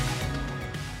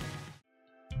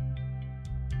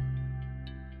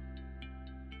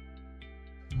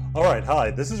All right,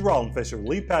 hi, this is Roland Fisher,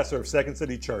 lead pastor of Second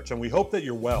City Church, and we hope that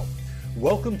you're well.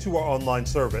 Welcome to our online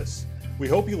service. We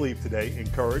hope you leave today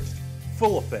encouraged,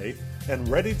 full of faith, and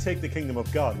ready to take the kingdom of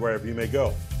God wherever you may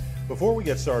go. Before we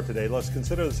get started today, let's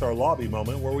consider this our lobby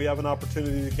moment where we have an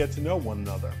opportunity to get to know one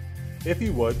another. If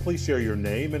you would, please share your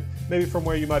name and maybe from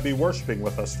where you might be worshiping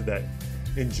with us today.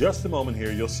 In just a moment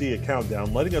here, you'll see a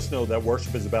countdown letting us know that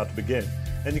worship is about to begin,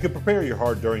 and you can prepare your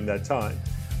heart during that time.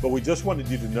 But we just wanted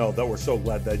you to know that we're so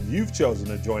glad that you've chosen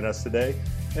to join us today.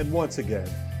 And once again,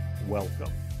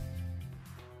 welcome.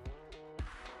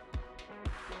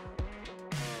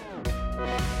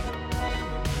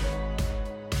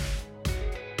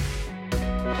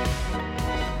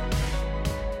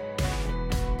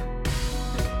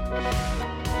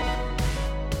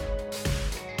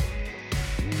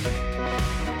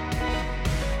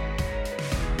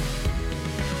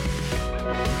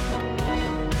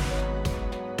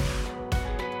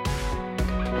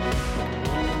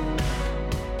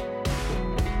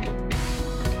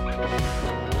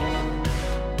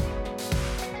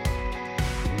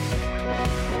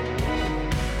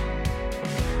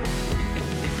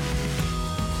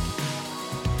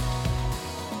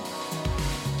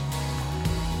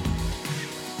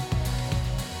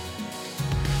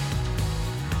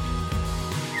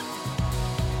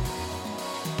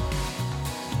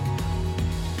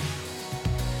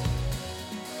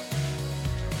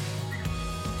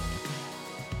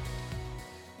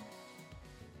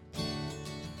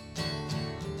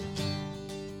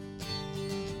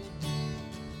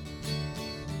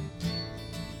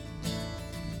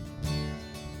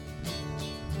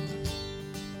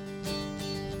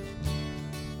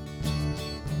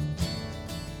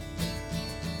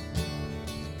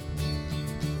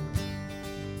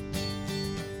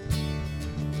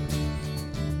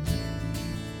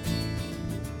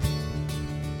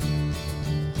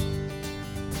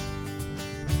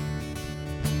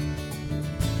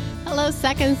 Hello,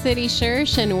 Second City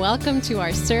Church, and welcome to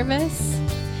our service.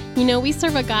 You know, we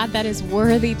serve a God that is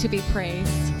worthy to be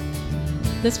praised.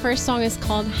 This first song is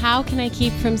called How Can I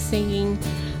Keep From Singing?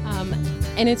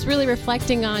 And it's really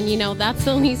reflecting on, that's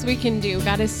the least we can do.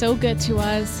 God is so good to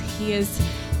us. He is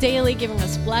daily giving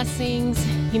us blessings.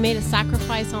 He made a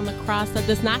sacrifice on the cross that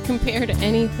does not compare to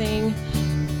anything.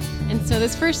 And so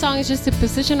this first song is just to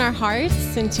position our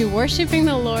hearts into worshiping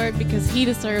the Lord because He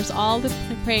deserves all the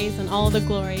praise and all the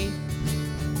glory.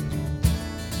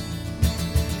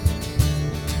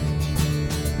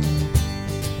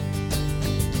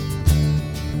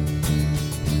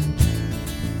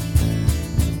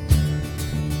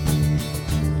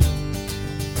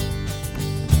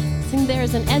 Sing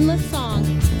There's an Endless Song.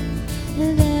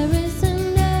 There is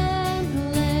an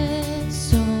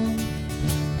endless song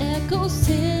echoes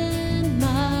in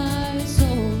my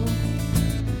soul.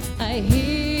 I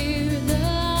hear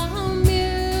the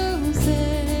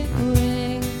music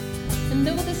ring, and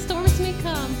though the storms may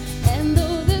come,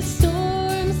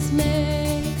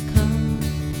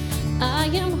 I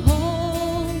am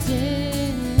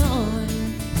holding on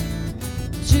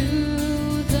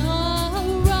to the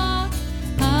rock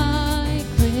I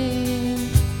cling.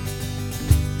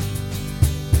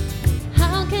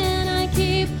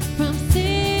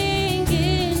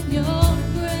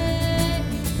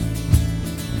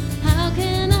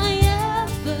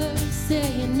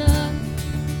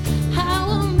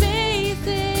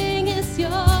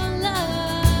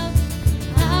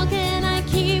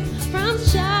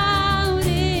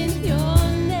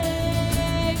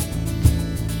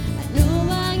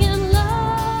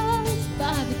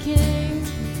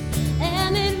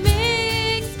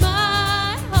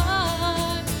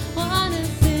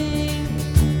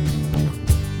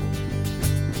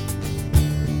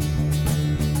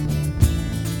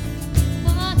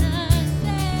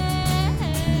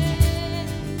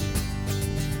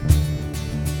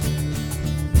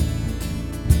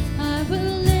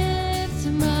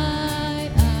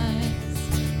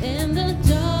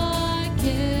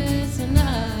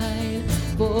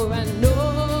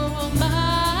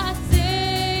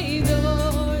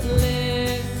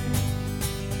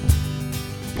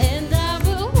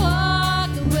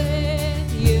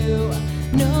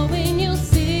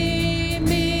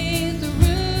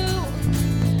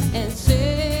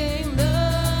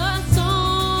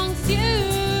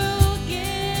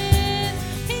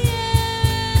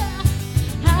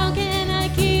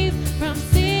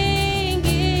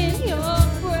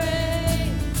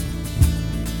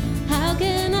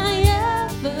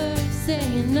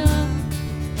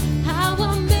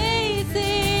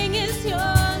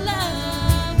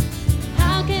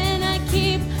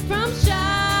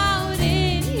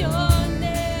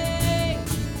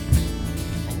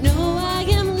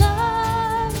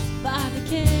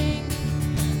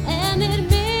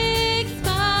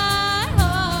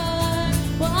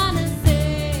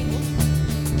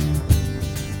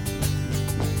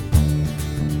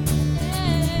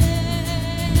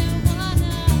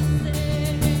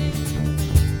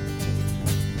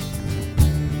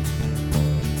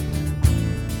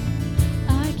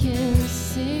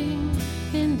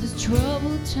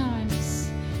 troubled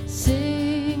times.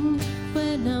 Sing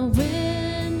when I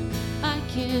win. I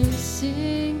can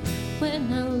sing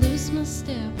when I lose my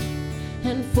step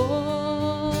and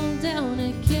fall down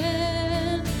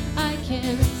again. I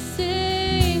can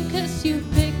sing 'cause you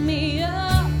pick me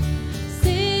up.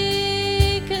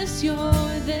 Sing 'cause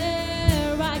you're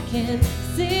there. I can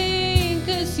sing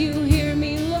 'cause you hear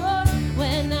me, Lord,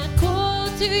 when I call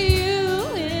to you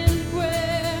in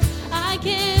prayer. I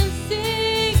can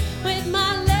sing with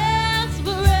my last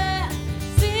breath.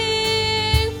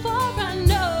 Sing for I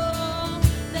know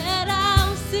that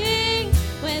I'll sing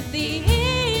with the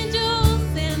angels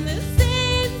and the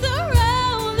saints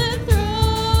around the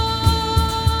throne.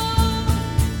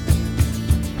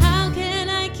 How can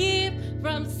I keep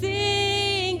from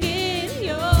singing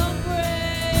your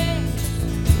praise?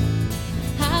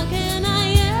 How can I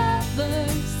ever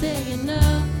say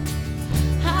enough?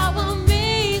 How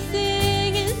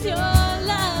amazing is your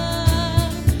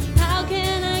love? How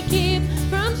can I keep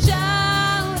from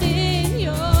shouting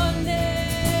your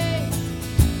name?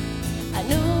 I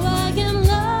know I am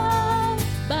loved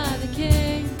by the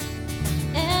King,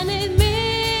 and it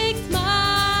makes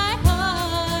my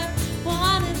heart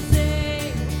wanna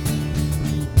sing.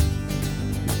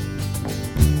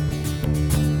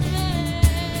 Yeah,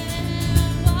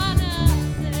 wanna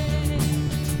sing.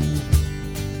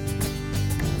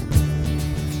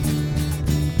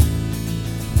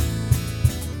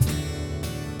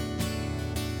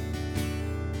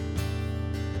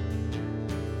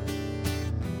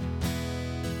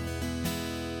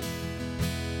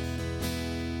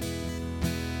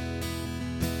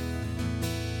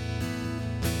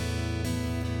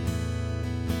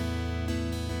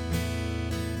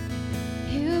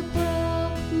 You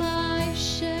broke my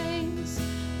chains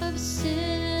of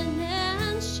sin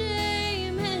and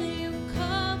shame, and you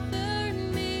covered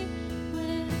me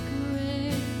with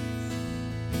grace.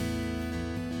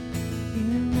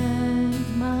 You mend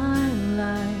my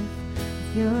life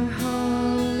with your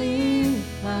holy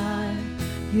fire.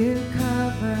 You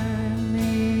cover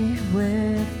me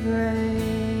with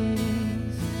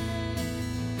grace.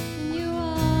 And you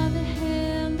are the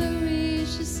hand that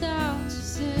reaches out to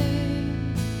save.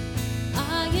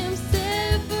 I am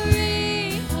set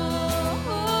free. Oh,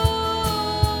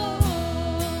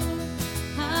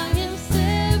 I am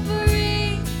set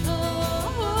free. Oh,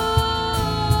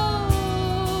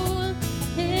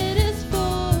 it is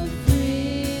for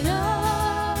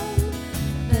freedom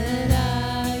that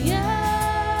I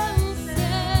am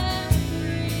set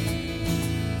free.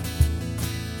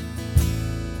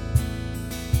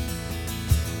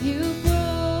 You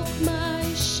broke my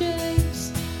chains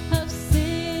of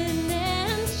sin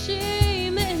and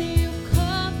shame, and you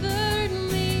covered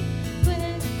me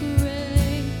with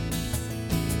grace.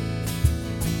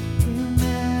 You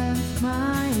mend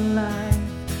my life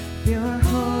with your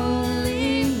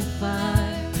holy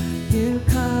fire. You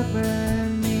cover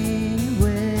me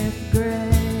with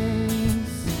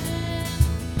grace.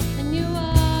 And you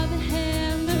are the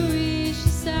hand that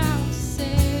reaches out to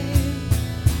save.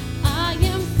 I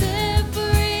am set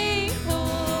free.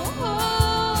 Oh,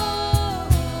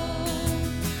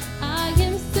 I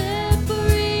am set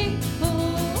free. Oh,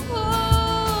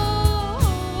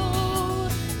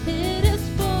 it is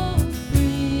for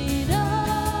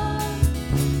freedom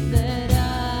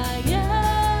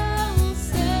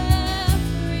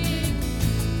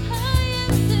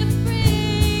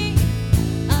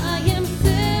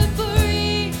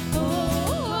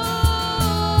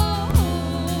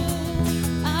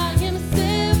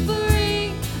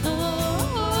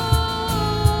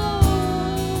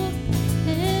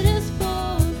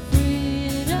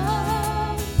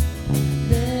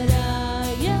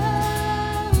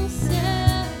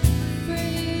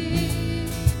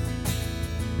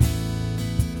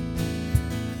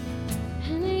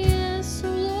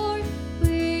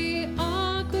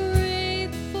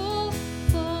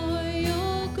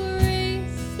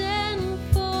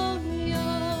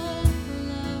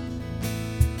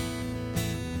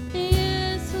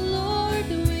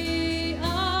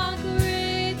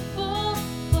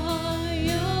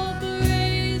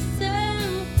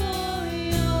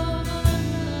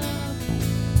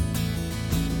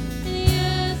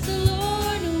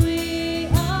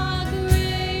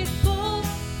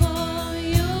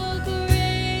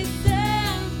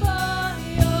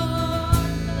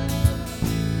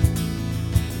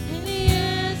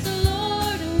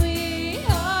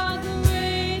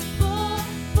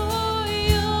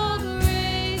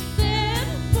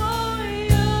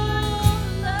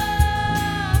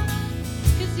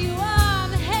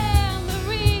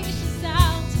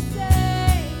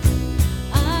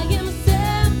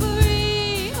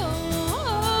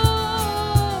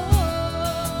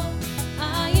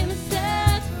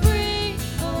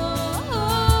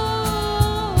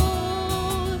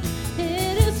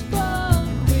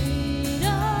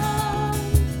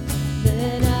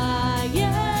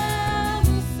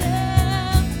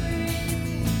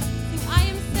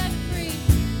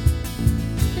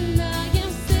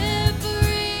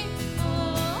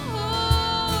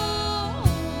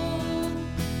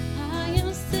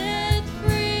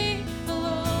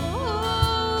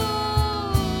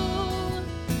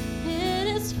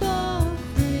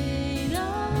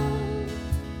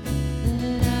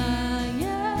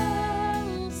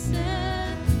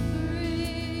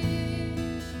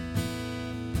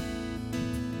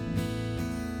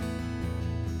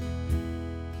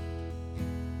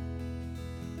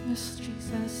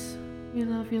Jesus. We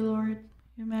love you, Lord.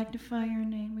 We magnify your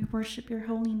name. We worship your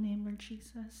holy name, Lord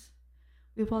Jesus.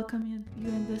 We welcome you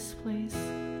in this place.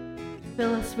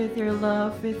 Fill us with your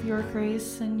love, with your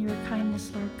grace, and your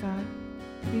kindness, Lord God.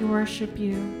 We worship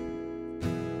you.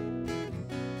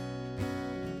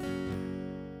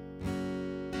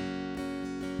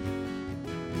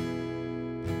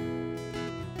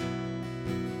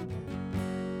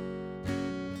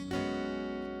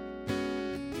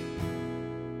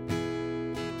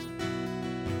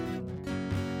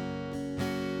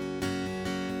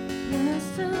 Bless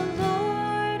the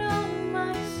Lord, oh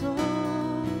my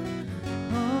soul,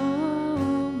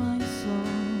 oh my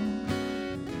soul.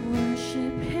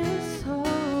 Worship His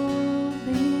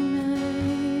holy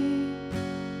name.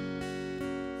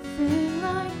 Sing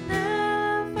like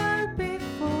never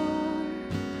before,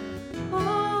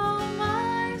 oh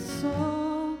my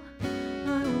soul.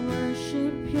 I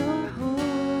worship Your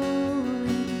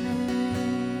holy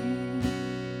name.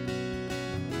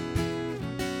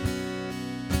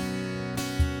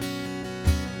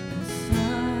 The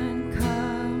sun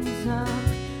comes up,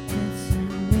 it's a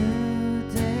new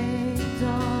day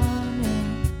dawning.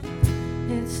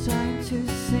 It's time to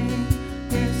sing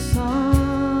your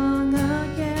song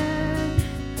again.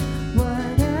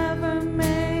 Whatever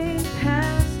may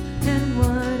pass and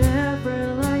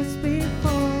whatever lies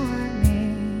before me,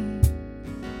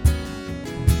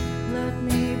 let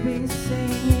me be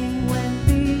singing when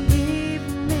the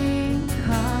evening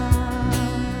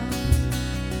comes.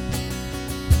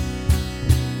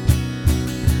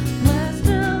 Bless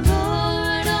the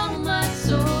Lord, oh my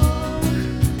soul,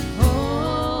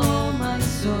 oh my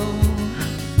soul.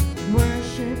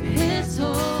 Worship His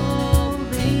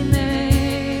holy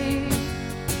name.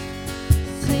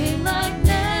 Sing like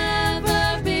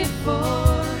never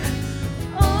before,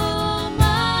 oh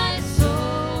my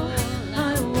soul.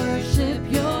 I worship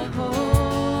Your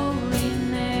holy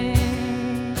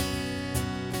name.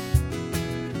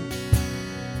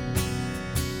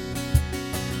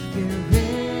 You're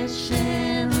rich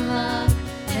in love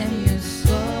and you're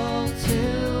slow to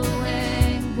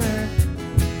anger.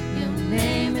 Your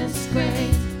name is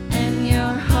great and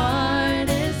Your heart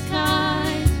is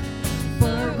kind.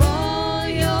 For all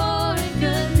Your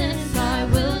goodness I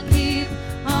will keep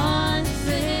on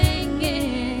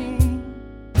singing.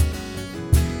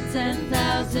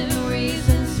 10,000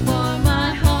 reasons for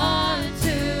my heart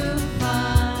to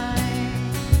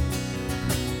find.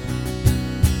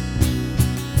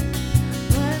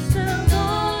 Bless the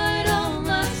Lord, oh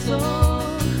my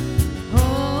soul,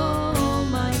 oh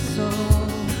my soul.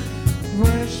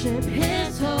 Worship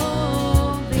His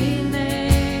holy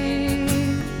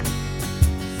name.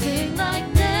 Sing like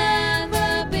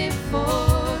never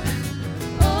before,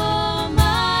 oh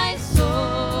my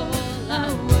soul.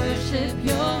 I worship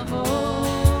Your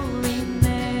holy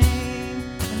name.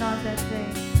 And on that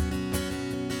day.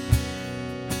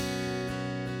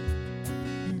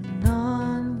 And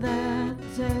on that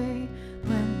day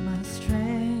when my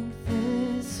strength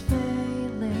is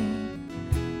failing,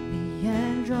 the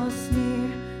end draws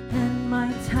near and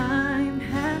my time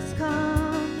has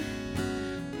come.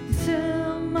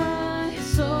 Till my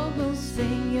soul will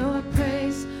sing Your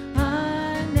praise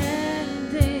unending.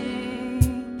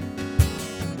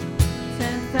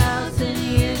 10,000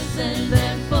 years and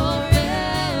then forevermore.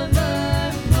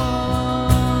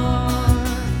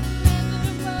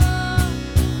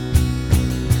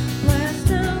 Bless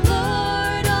the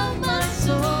Lord, oh my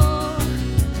soul,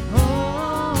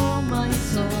 oh my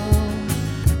soul.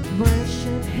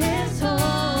 Worship His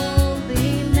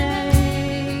holy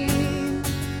name.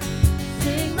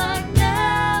 Sing like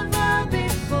never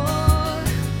before,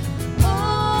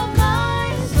 oh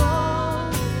my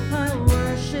soul. I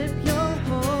worship Your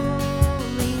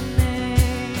holy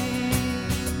name.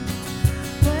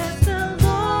 Bless the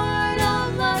Lord,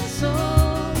 oh my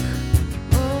soul,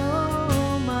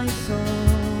 oh my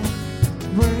soul.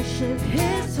 Worship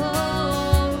His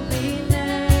holy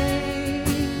name.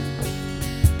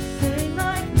 Sing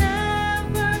like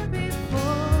never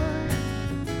before,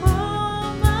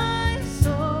 oh my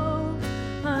soul.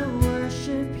 I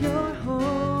worship Your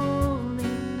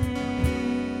holy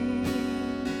name.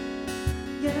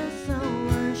 Yes, I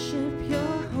worship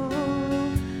Your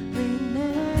holy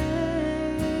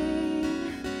name.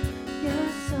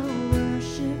 Yes, I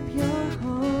worship Your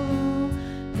holy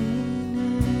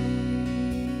name.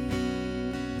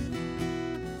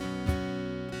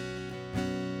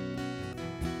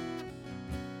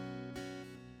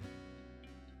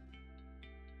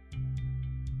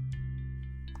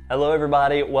 Hello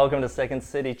everybody, welcome to Second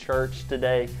City Church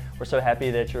today. We're so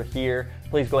happy that you're here.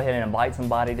 Please go ahead and invite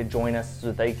somebody to join us so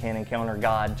that they can encounter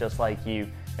God just like you.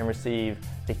 and receive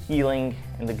the healing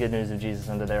and the good news of Jesus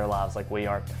into their lives like we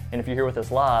are. And if you're here with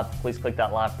us live, please click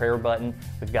that live prayer button.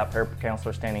 We've got prayer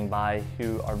counselors standing by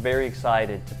who are very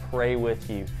excited to pray with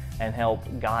you and help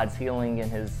God's healing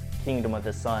and His kingdom of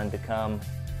His Son to come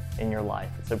in your life.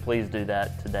 So please do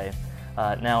that today.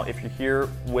 Now, if you're here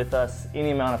with us any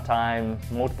amount of time,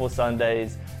 multiple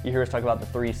Sundays, you hear us talk about the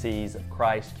 3 C's of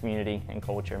Christ, community, and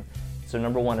culture. So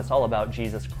number 1, it's all about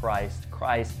Jesus Christ.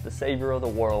 Christ, the Savior of the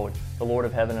world, the Lord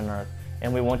of heaven and earth.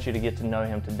 And we want you to get to know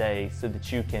Him today so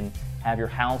that you can have your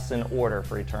house in order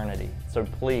for eternity. So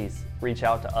please reach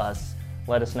out to us.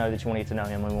 Let us know that you want to know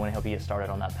Him, and we want to help you get started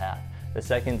on that path. The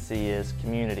 2nd C is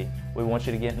community. We want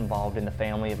you to get involved in the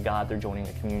family of God through joining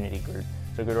a community group.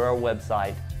 So go to our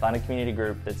website, find a community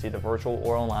group that's either virtual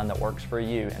or online that works for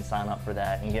you, and sign up for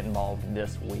that and get involved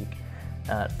this week.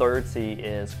 3rd C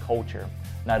is culture.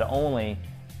 Not only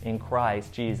in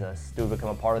Christ Jesus do we become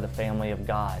a part of the family of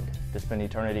God to spend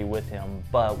eternity with Him,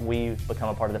 but we become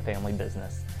a part of the family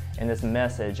business. And this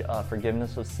message of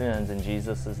forgiveness of sins in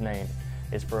Jesus' name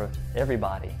is for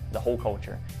everybody, the whole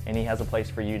culture, and He has a place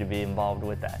for you to be involved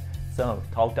with that. So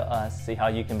talk to us, see how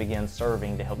you can begin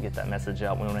serving to help get that message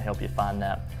out. We want to help you find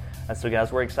that. So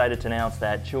guys, we're excited to announce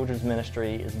that children's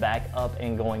ministry is back up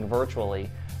and going virtually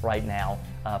right now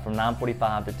from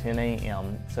 9:45 to 10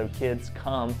 a.m. So kids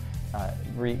come,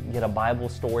 get a Bible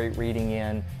story reading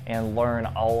in, and learn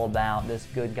all about this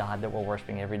good God that we're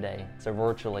worshiping every day. So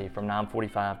virtually from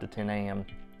 9:45 to 10 a.m.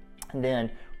 And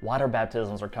then water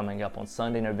baptisms are coming up on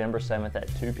Sunday, November 7th at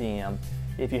 2 p.m.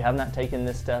 If you have not taken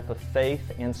this step of faith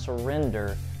and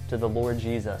surrender to the Lord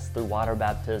Jesus through water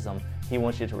baptism, He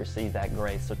wants you to receive that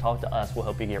grace. So talk to us, we'll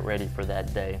help you get ready for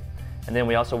that day. And then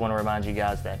we also want to remind you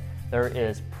guys that there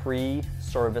is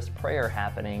pre-service prayer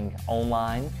happening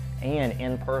online and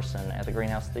in person at the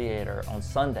Greenhouse Theater on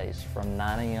Sundays from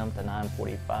 9 a.m. to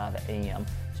 9:45 a.m.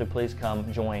 So please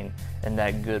come join in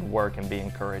that good work and be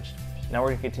encouraged. Now we're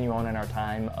going to continue on in our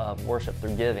time of worship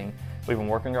through giving. We've been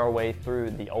working our way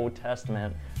through the Old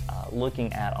Testament,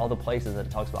 looking at all the places that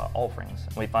it talks about offerings.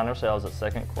 And we find ourselves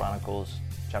at 2 Chronicles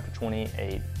chapter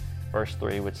 28, verse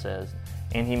 3, which says,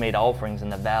 "And he made offerings in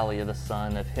the valley of the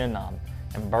son of Hinnom,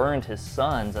 and burned his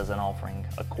sons as an offering,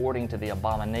 according to the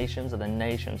abominations of the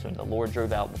nations whom the Lord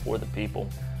drove out before the people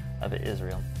of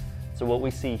Israel." So what we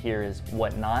see here is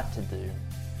what not to do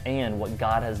and what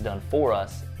God has done for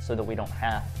us so that we don't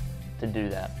have to do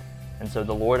that. And so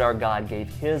the Lord our God gave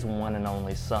His one and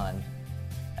only Son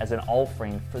as an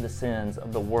offering for the sins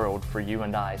of the world for you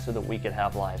and I so that we could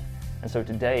have life. And so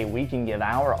today we can give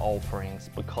our offerings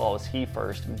because He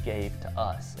first gave to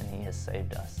us and He has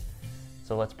saved us.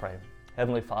 So let's pray.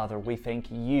 Heavenly Father, we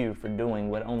thank You for doing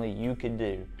what only You could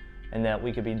do, and that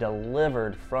we could be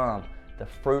delivered from the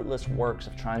fruitless works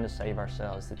of trying to save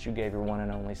ourselves, that You gave Your one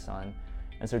and only Son.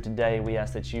 And so today we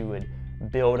ask that You would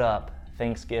build up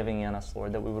thanksgiving in us,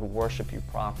 Lord, that we would worship You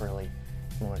properly,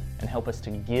 Lord, and help us to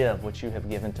give what You have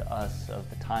given to us of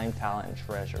the time, talent, and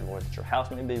treasure, Lord, that Your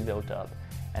house may be built up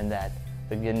and that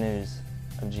the good news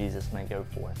of Jesus may go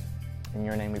forth. In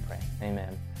Your name we pray.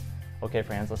 Amen. Okay,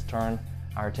 friends, let's turn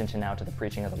our attention now to the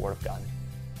preaching of the Word of God.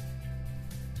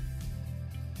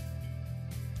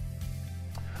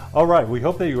 All right, we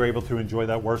hope that you were able to enjoy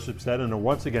that worship set, and are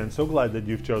once again so glad that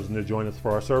you've chosen to join us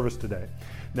for our service today.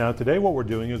 Now, today what we're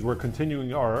doing is we're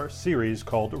continuing our series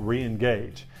called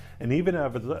Re-Engage. And even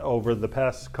over the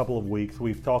past couple of weeks,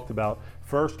 we've talked about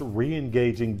first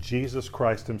re-engaging Jesus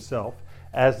Christ Himself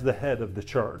as the head of the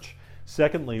church.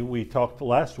 Secondly, we talked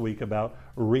last week about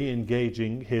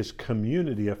re-engaging His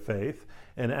community of faith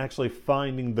and actually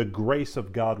finding the grace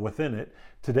of God within it.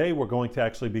 Today we're going to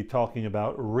actually be talking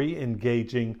about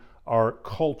re-engaging our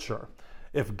culture.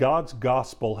 If God's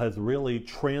gospel has really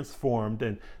transformed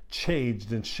and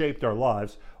changed and shaped our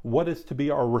lives, what is to be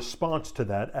our response to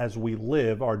that as we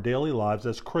live our daily lives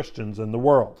as Christians in the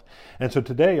world? And so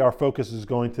today our focus is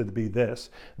going to be this,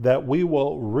 that we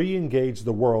will re-engage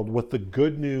the world with the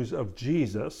good news of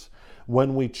Jesus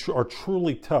when we are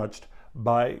truly touched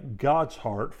by God's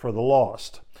heart for the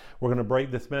lost. We're going to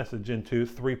break this message into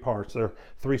 3 parts. There are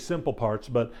 3 simple parts,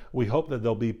 but we hope that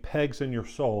there'll be pegs in your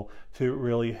soul to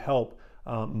really help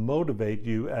motivate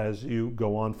you as you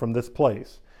go on from this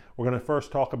place. We're going to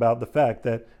first talk about the fact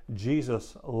that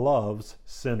Jesus loves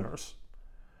sinners.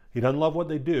 He doesn't love what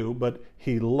they do, but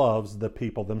He loves the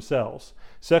people themselves.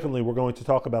 Secondly, we're going to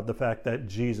talk about the fact that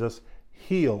Jesus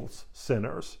heals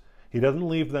sinners. He doesn't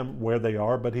leave them where they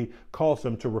are, but He calls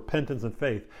them to repentance and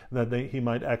faith, that He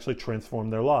might actually transform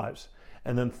their lives.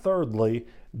 And then thirdly,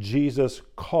 Jesus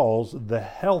calls the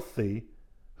healthy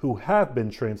who have been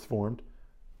transformed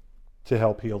to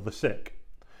help heal the sick.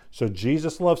 So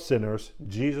Jesus loves sinners,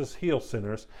 Jesus heals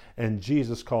sinners, and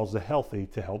Jesus calls the healthy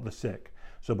to help the sick.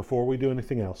 So before we do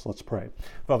anything else, let's pray.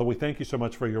 Father, we thank you so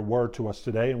much for your word to us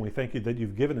today, and we thank you that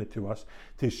you've given it to us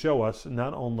to show us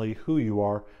not only who you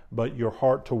are, but your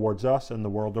heart towards us and the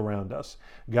world around us.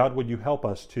 God, would you help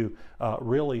us to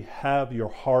really have your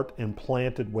heart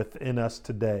implanted within us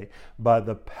today by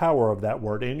the power of that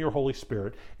word and your Holy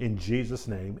Spirit, in Jesus'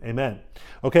 name, amen.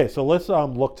 Okay, so let's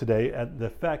look today at the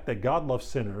fact that God loves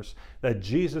sinners, that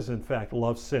Jesus, in fact,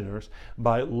 loves sinners,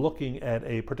 by looking at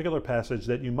a particular passage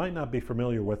that you might not be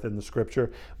familiar with in the scripture,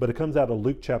 but it comes out of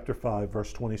Luke chapter 5,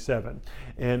 verse 27.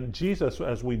 And Jesus,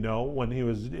 as we know, when he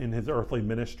was in his earthly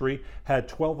ministry, had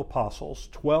 12 apostles,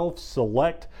 12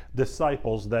 select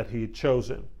disciples that he had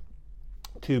chosen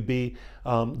to be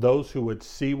those who would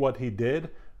see what he did,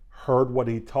 heard what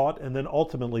he taught, and then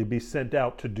ultimately be sent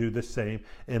out to do the same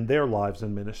in their lives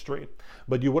and ministry.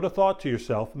 But you would have thought to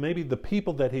yourself, maybe the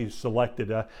people that he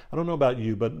selected, I don't know about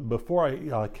you, but before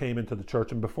I came into the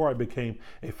church and before I became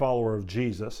a follower of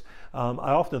Jesus,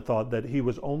 I often thought that he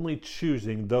was only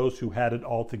choosing those who had it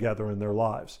all together in their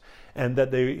lives, and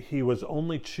that he was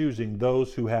only choosing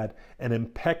those who had an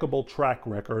impeccable track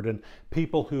record and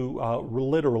people who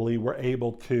literally were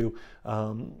able to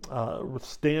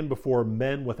stand before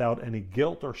men without any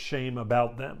guilt or shame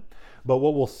about them. But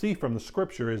what we'll see from the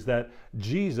scripture is that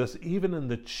Jesus, even in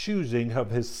the choosing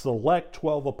of his select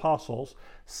 12 apostles,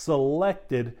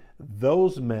 selected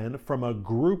those men from a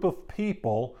group of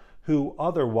people who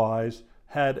otherwise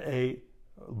had a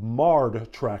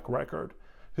marred track record,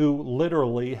 who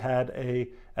literally had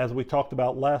as we talked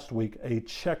about last week, a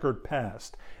checkered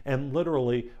past, and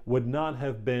literally would not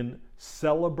have been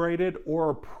celebrated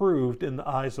or approved in the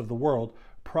eyes of the world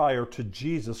prior to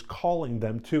Jesus calling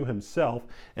them to himself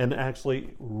and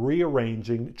actually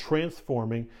rearranging,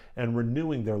 transforming, and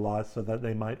renewing their lives so that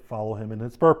they might follow him in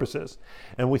his purposes.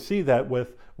 And we see that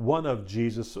with one of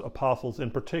Jesus' apostles in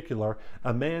particular,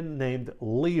 a man named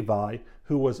Levi,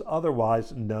 who was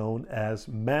otherwise known as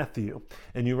Matthew.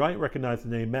 And you might recognize the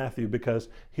name Matthew because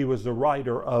he was the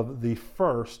writer of the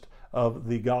first of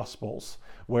the Gospels,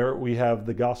 where we have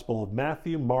the Gospel of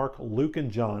Matthew, Mark, Luke,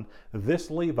 and John. This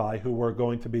Levi, who we're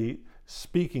going to be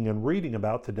speaking and reading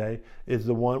about today, is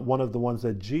one of the ones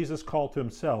that Jesus called to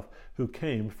himself, who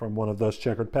came from one of those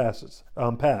checkered pasts.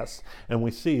 And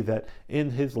we see that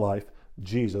in his life,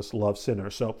 Jesus loves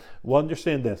sinners. So we'll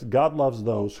understand this: God loves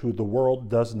those who the world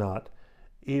does not,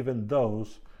 even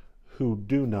those who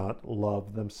do not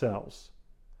love themselves.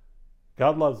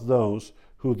 God loves those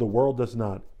who the world does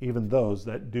not, even those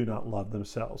that do not love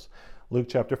themselves. Luke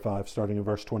chapter 5, starting in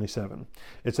verse 27.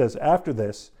 It says, "After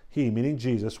this, he," meaning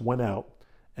Jesus, "went out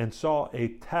and saw a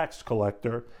tax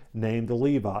collector named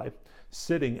Levi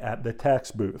sitting at the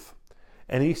tax booth.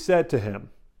 And he said to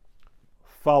him,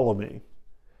 'Follow me.'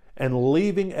 And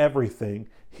leaving everything,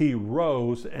 he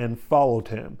rose and followed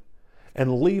him.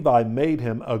 And Levi made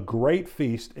him a great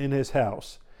feast in his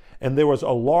house. And there was a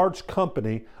large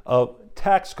company of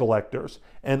tax collectors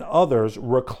and others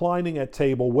reclining at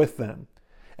table with them.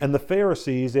 And the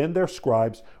Pharisees and their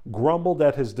scribes grumbled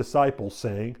at his disciples,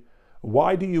 saying,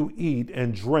 'Why do you eat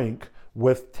and drink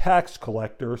with tax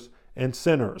collectors and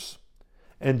sinners?'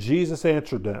 And Jesus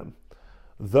answered them,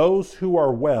 'Those who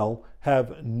are well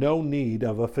have no need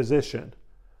of a physician,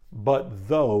 but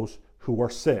those who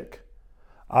are sick.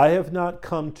 I have not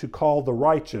come to call the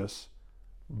righteous,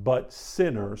 but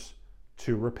sinners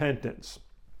to repentance.'"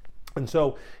 And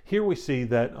so here we see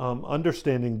that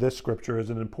understanding this scripture is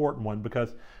an important one,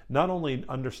 because not only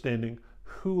understanding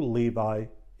who Levi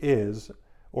is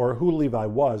or who Levi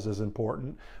was is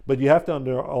important, but you have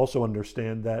to also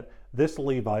understand that this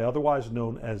Levi, otherwise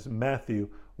known as Matthew,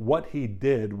 what he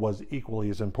did was equally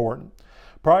as important.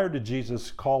 Prior to Jesus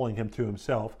calling him to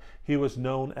himself, he was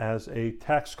known as a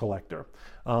tax collector.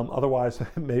 Otherwise,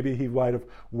 maybe he might have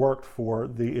worked for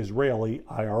the Israeli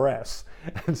IRS.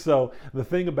 And so the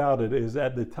thing about it is,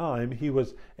 at the time, he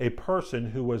was a person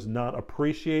who was not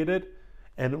appreciated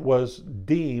and was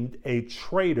deemed a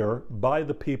traitor by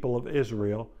the people of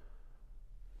Israel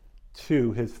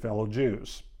to his fellow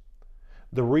Jews.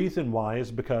 The reason why is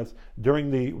because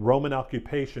during the Roman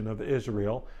occupation of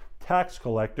Israel, tax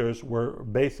collectors were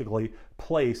basically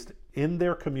placed in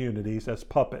their communities as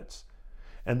puppets.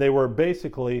 And they were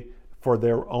basically, for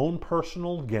their own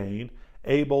personal gain,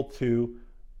 able to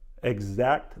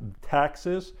exact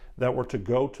taxes that were to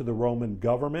go to the Roman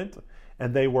government.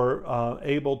 And they were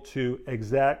able to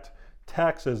exact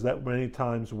taxes that many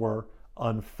times were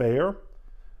unfair,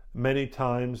 many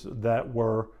times that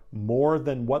were more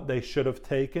than what they should have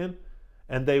taken,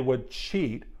 and they would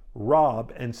cheat,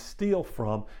 rob, and steal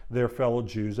from their fellow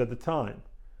Jews at the time.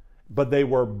 but they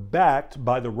were backed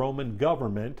by the Roman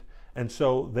government, and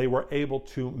so they were able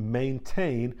to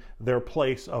maintain their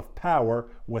place of power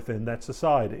within that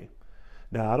society.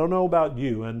 Now, I don't know about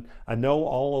you, and I know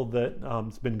all of that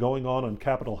has been going on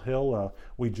Capitol Hill.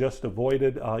 We just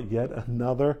avoided yet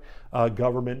another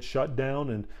government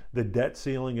shutdown, and the debt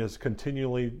ceiling is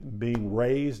continually being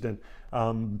raised, and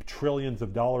trillions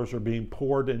of dollars are being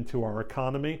poured into our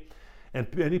economy. And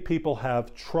many people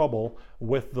have trouble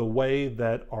with the way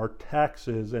that our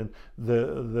taxes and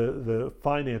the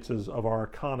finances of our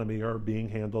economy are being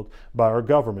handled by our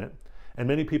government. And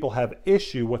many people have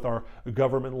issue with our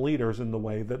government leaders in the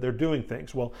way that they're doing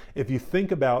things. Well, if you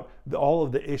think about all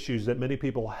of the issues that many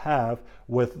people have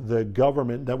with the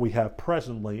government that we have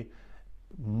presently,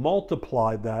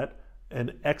 multiply that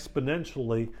and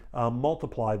exponentially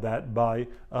multiply that by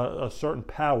a certain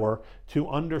power to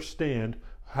understand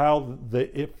how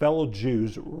the fellow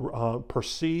Jews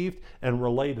perceived and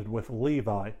related with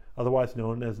Levi, otherwise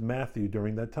known as Matthew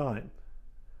during that time.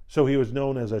 So he was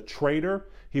known as a traitor,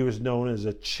 he was known as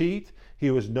a cheat,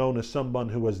 he was known as someone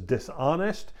who was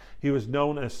dishonest, he was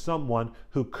known as someone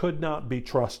who could not be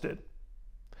trusted.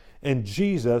 And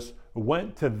Jesus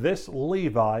went to this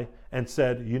Levi and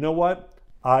said, you know what?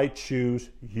 I choose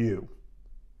you.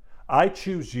 I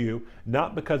choose you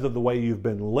not because of the way you've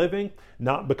been living,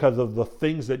 not because of the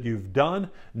things that you've done,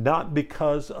 not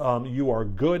because you are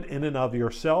good in and of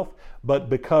yourself, but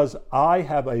because I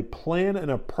have a plan and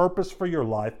a purpose for your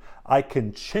life. I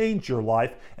can change your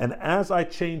life, and as I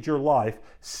change your life,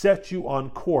 set you on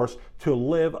course to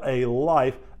live a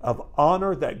life of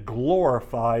honor that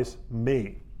glorifies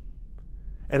me.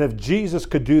 And if Jesus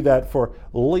could do that for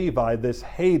Levi, this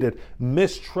hated,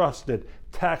 mistrusted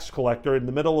tax collector in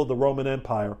the middle of the Roman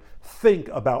Empire, think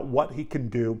about what he can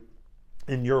do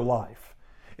in your life.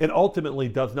 It ultimately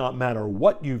does not matter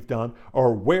what you've done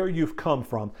or where you've come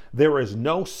from. There is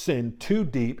no sin too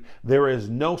deep. There is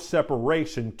no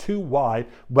separation too wide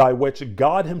by which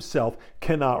God himself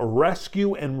cannot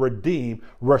rescue and redeem,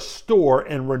 restore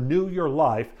and renew your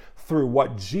life through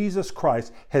what Jesus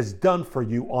Christ has done for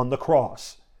you on the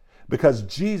cross. Because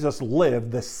Jesus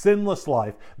lived the sinless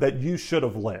life that you should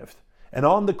have lived. And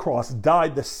on the cross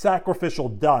died the sacrificial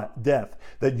death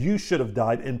that you should have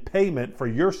died in payment for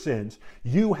your sins.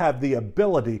 You have the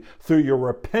ability through your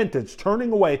repentance,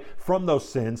 turning away from those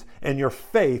sins, and your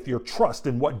faith, your trust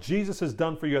in what Jesus has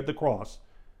done for you at the cross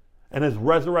and his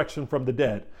resurrection from the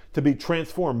dead, to be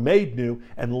transformed, made new,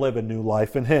 and live a new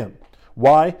life in him.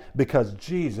 Why? Because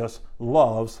Jesus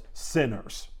loves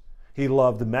sinners. He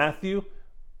loved Matthew,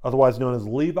 otherwise known as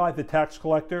Levi, the tax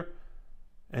collector,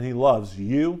 and he loves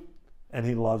you, and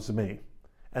he loves me.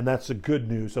 And that's the good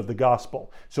news of the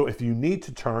gospel. So if you need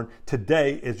to turn,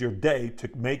 today is your day to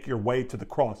make your way to the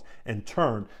cross and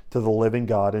turn to the living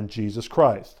God in Jesus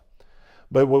Christ.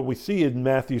 But what we see in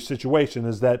Matthew's situation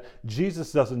is that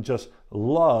Jesus doesn't just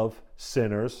love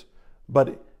sinners,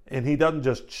 and he doesn't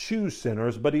just choose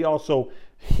sinners, but he also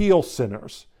heals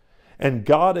sinners. And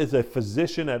God is a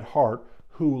physician at heart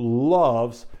who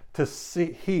loves to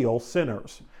heal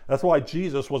sinners. That's why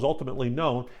Jesus was ultimately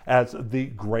known as the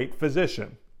great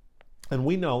physician. And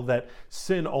we know that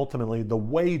sin ultimately, the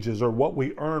wages or what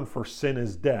we earn for sin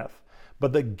is death.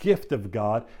 But the gift of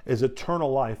God is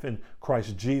eternal life in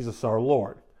Christ Jesus our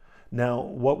Lord. Now,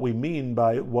 what we mean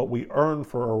by what we earn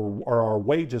for our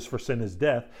wages for sin is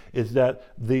death is that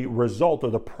the result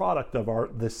or the product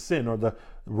of the sin or the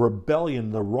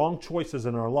rebellion, the wrong choices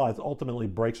in our lives ultimately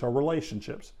breaks our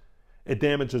relationships. It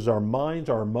damages our minds,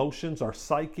 our emotions, our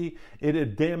psyche.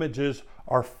 It damages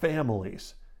our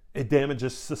families. It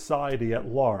damages society at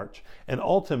large. And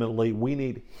ultimately, we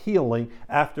need healing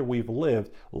after we've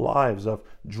lived lives of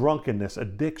drunkenness,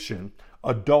 addiction,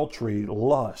 adultery,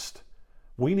 lust.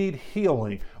 We need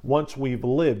healing once we've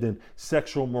lived in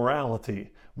sexual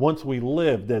morality, once we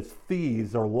lived as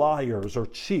thieves or liars or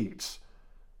cheats.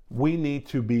 We need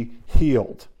to be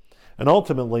healed. And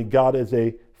ultimately, God is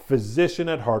a physician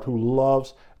at heart who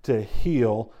loves to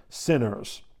heal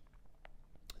sinners.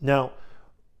 Now,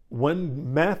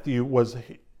 when Matthew was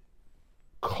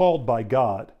called by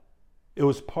God, it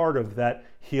was part of that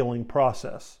healing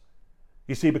process.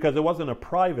 You see, because it wasn't a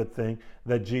private thing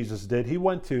that Jesus did. He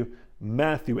went to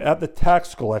Matthew at the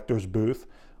tax collector's booth,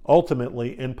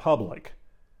 ultimately in public.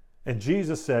 And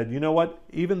Jesus said, you know what?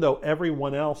 Even though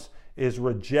everyone else is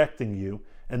rejecting you,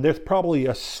 and there's probably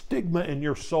a stigma in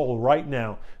your soul right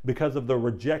now because of the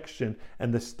rejection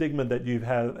and the stigma that you've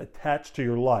had attached to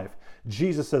your life.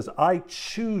 Jesus says, I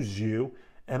choose you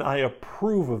and I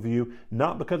approve of you,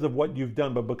 not because of what you've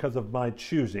done, but because of my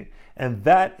choosing. And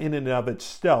that in and of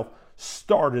itself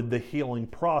started the healing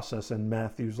process in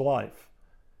Matthew's life.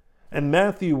 And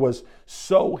Matthew was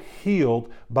so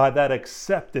healed by that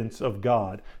acceptance of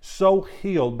God, so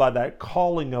healed by that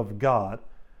calling of God,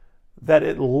 that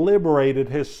it liberated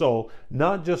his soul,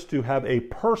 not just to have a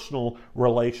personal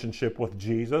relationship with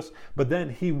Jesus, but then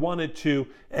he wanted to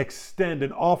extend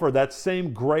and offer that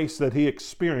same grace that he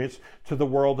experienced to the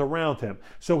world around him.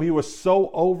 So he was so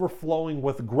overflowing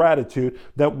with gratitude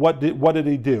that what did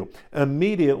he do?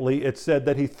 Immediately it said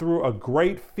that he threw a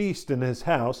great feast in his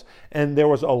house, and there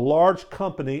was a large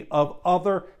company of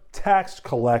other tax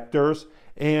collectors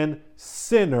and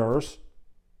sinners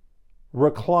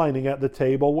reclining at the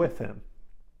table with him.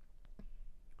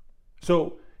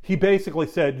 So he basically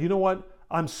said, you know what?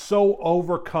 I'm so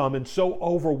overcome and so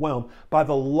overwhelmed by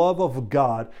the love of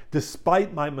God,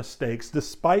 despite my mistakes,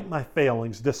 despite my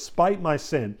failings, despite my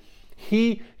sin.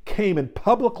 He came and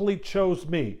publicly chose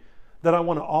me, that I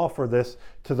want to offer this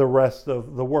to the rest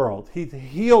of the world. He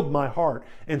healed my heart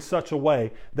in such a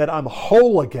way that I'm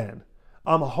whole again.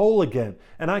 I'm whole again,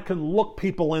 and I can look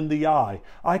people in the eye.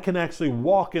 I can actually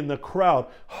walk in the crowd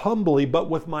humbly, but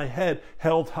with my head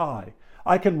held high.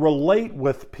 I can relate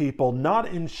with people, not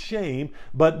in shame,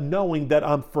 but knowing that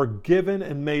I'm forgiven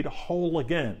and made whole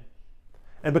again.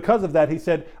 And because of that, he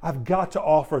said, I've got to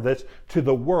offer this to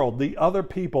the world, the other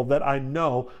people that I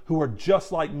know who are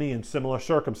just like me in similar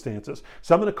circumstances.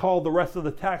 So I'm going to call the rest of the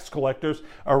tax collectors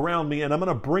around me, and I'm going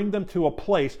to bring them to a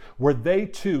place where they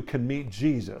too can meet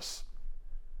Jesus,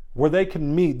 where they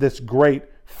can meet this great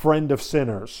friend of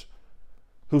sinners,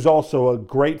 who's also a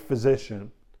great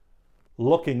physician,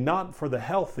 looking not for the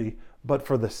healthy, but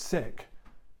for the sick,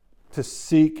 to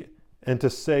seek and to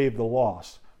save the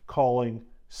lost, calling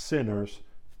sinners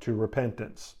to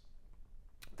repentance,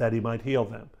 that he might heal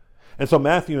them. And so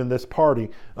Matthew in this party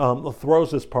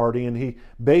throws this party, and he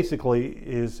basically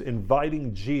is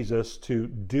inviting Jesus to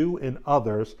do in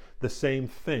others the same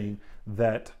thing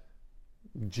that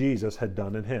Jesus had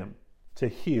done in him, to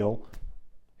heal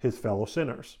his fellow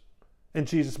sinners. And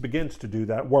Jesus begins to do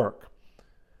that work.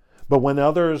 But when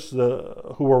others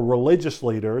who were religious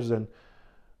leaders and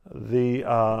the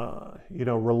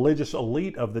religious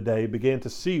elite of the day began to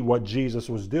see what Jesus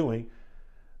was doing,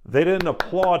 they didn't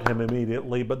applaud him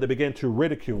immediately, but they began to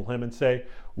ridicule him and say,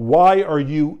 "Why are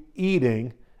you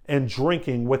eating and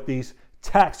drinking with these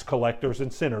tax collectors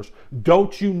and sinners?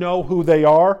 Don't you know who they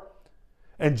are?"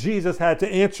 And Jesus had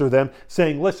to answer them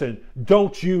saying, listen,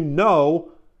 don't you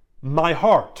know my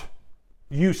heart?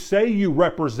 You say you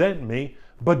represent me,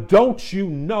 but don't you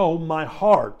know my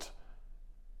heart?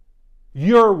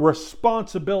 Your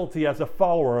responsibility as a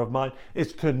follower of mine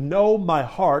is to know my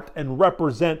heart and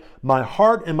represent my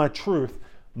heart and my truth,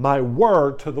 my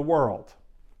word to the world.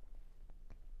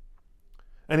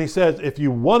 And he says, if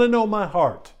you want to know my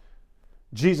heart,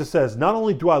 Jesus says, not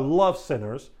only do I love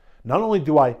sinners, not only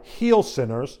do I heal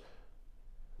sinners,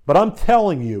 but I'm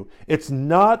telling you, it's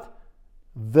not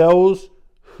those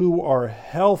who are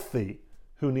healthy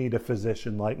who need a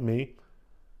physician like me,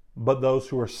 but those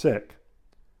who are sick.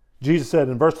 Jesus said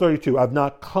in verse 32, I've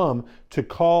not come to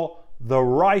call the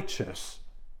righteous.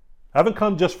 I haven't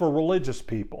come just for religious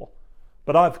people,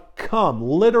 but I've come,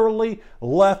 literally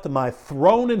left my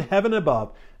throne in heaven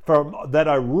above, from that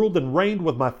I ruled and reigned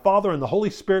with my Father and the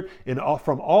Holy Spirit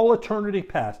from all eternity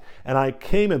past. And I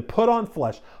came and put on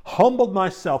flesh, humbled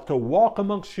myself to walk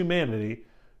amongst humanity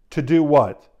to do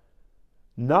what?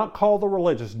 Not call the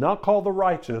religious, not call the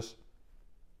righteous,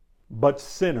 but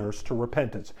sinners to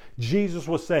repentance. Jesus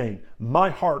was saying,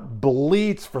 my heart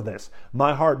bleeds for this.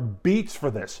 My heart beats for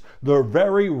this. The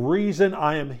very reason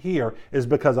I am here is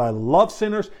because I love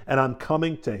sinners and I'm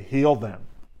coming to heal them.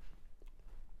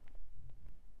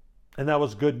 And that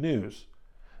was good news,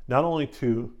 not only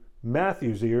to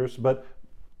Matthew's ears, but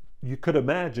you could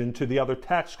imagine to the other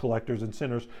tax collectors and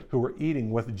sinners who were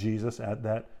eating with Jesus at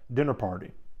that dinner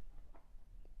party.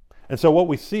 And so what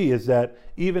we see is that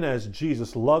even as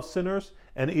Jesus loves sinners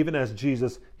and even as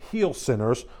Jesus heals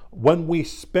sinners, when we're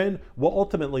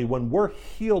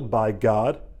healed by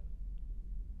God,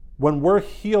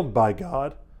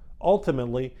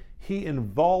 ultimately he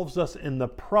involves us in the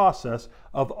process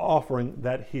of offering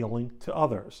that healing to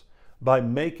others by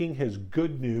making his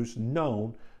good news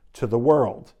known to the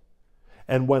world.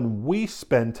 And when we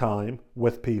spend time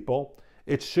with people,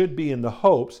 it should be in the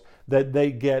hopes that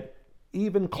they get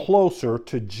even closer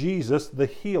to Jesus, the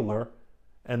healer,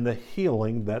 and the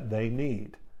healing that they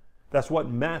need. That's what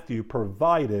Matthew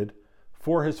provided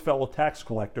for his fellow tax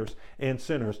collectors and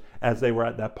sinners as they were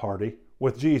at that party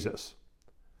with Jesus.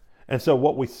 And so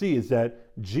what we see is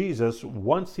that Jesus,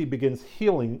 once he begins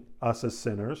healing us as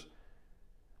sinners,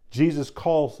 Jesus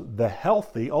calls the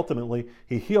healthy, ultimately,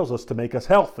 he heals us to make us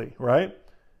healthy, right?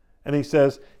 And he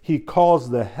says he calls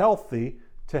the healthy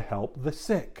to help the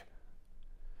sick.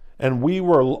 And we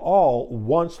were all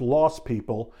once lost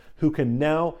people who can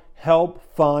now help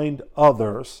find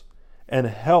others and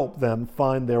help them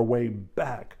find their way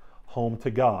back home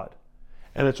to God.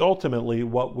 And it's ultimately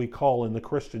what we call in the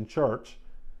Christian church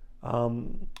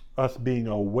us being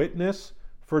a witness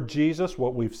for Jesus,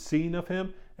 what we've seen of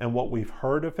him and what we've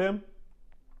heard of him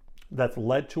that's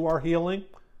led to our healing.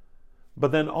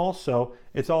 But then also,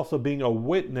 it's also being a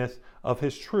witness of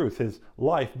his truth, his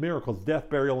life, miracles, death,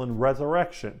 burial, and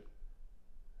resurrection.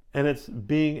 And it's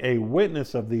being a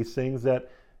witness of these things that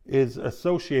is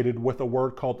associated with a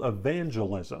word called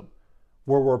evangelism,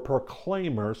 where we're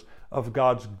proclaimers of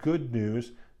God's good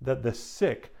news that the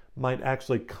sick might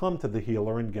actually come to the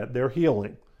healer and get their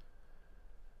healing.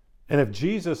 And if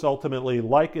Jesus ultimately,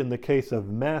 like in the case of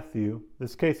Matthew,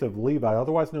 this case of Levi,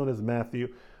 otherwise known as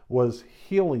Matthew, was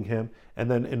healing him and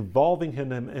then involving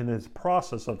him in his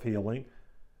process of healing,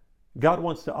 God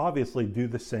wants to obviously do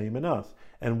the same in us.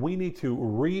 And we need to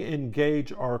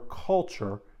re-engage our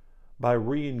culture by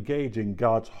re-engaging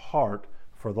God's heart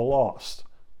for the lost.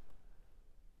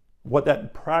 What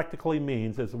that practically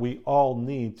means is we all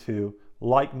need to,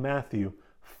 like Matthew,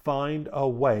 find a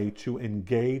way to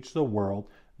engage the world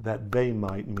that they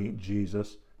might meet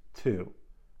Jesus too,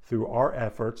 through our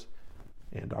efforts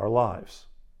and our lives.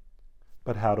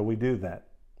 But how do we do that?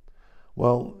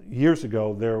 Well, years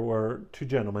ago, there were two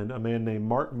gentlemen, a man named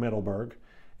Mark Mittelberg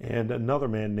and another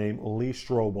man named Lee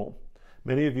Strobel.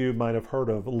 Many of you might have heard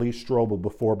of Lee Strobel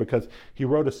before because he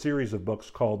wrote a series of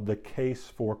books called the Case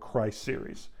for Christ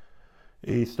series.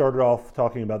 He started off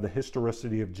talking about the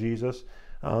historicity of Jesus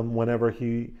whenever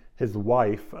his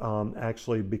wife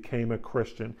actually became a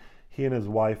Christian. He and his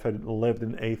wife had lived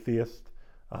in an atheist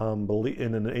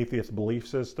belief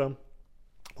system,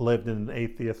 lived in an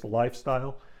atheist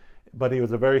lifestyle, but he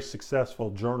was a very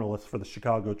successful journalist for the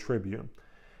Chicago Tribune.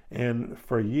 And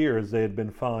for years they had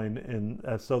been fine,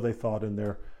 and so they thought, in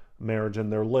their marriage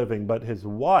and their living. But his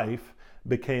wife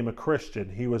became a Christian.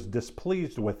 He was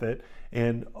displeased with it,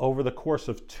 and over the course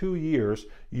of 2 years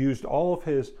used all of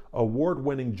his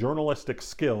award-winning journalistic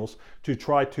skills to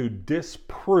try to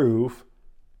disprove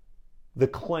the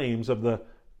claims of the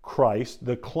Christ,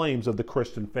 the claims of the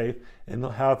Christian faith, and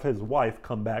have his wife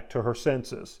come back to her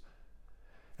senses.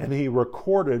 And he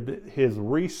recorded his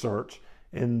research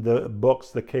in the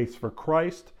books, The Case for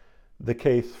Christ, The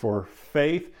Case for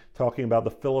Faith, talking about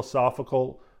the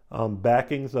philosophical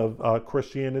backings of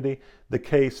Christianity, The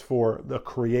Case for the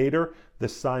Creator, the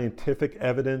scientific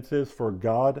evidences for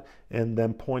God and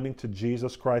them pointing to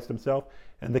Jesus Christ himself,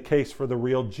 and The Case for the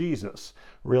Real Jesus,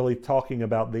 really talking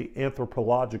about the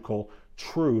anthropological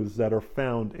truths that are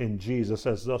found in Jesus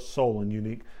as the sole and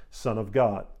unique Son of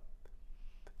God.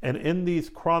 And in these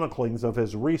chroniclings of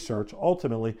his research,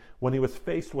 ultimately, when he was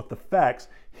faced with the facts,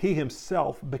 he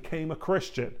himself became a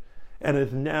Christian and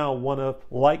is now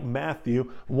like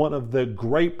Matthew, one of the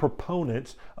great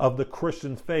proponents of the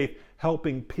Christian faith,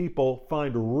 helping people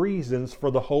find reasons for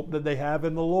the hope that they have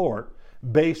in the Lord,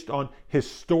 based on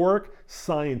historic,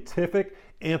 scientific,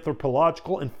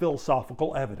 anthropological, and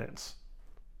philosophical evidence.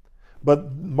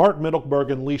 But Mark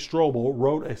Mittelberg and Lee Strobel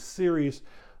wrote a series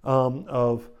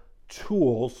of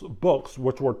books,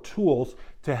 which were tools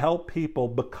to help people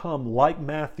become like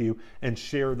Matthew and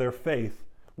share their faith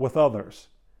with others.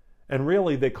 And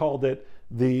really, they called it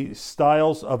the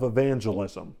Styles of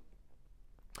Evangelism.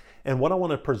 And what I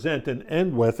want to present and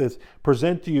end with is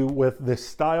present to you with the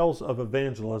styles of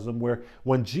evangelism, where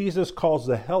when Jesus calls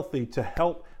the healthy to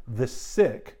help the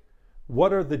sick,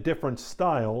 what are the different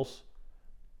styles?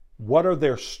 What are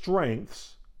their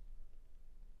strengths?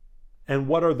 And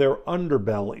what are their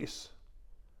underbellies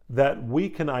that we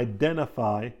can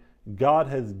identify God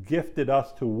has gifted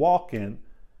us to walk in,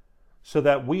 so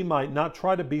that we might not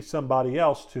try to be somebody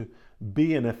else to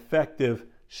be an effective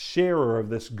sharer of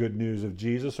this good news of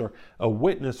Jesus or a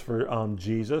witness for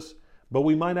Jesus, but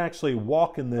we might actually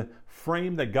walk in the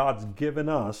frame that God's given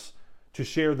us to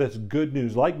share this good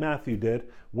news, like Matthew did,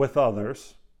 with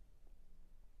others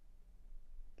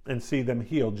and see them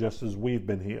healed just as we've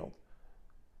been healed.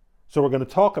 So we're going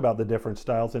to talk about the different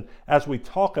styles, and as we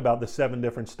talk about the 7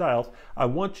 different styles, I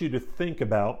want you to think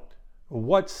about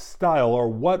what style or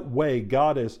what way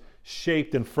God has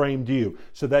shaped and framed you,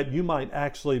 so that you might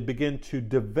actually begin to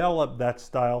develop that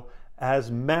style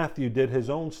as Matthew did his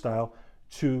own style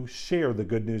to share the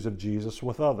good news of Jesus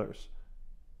with others.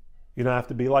 You don't have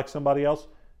to be like somebody else.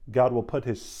 God will put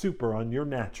his super on your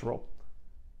natural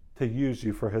to use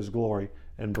you for his glory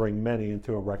and bring many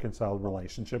into a reconciled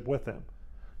relationship with him.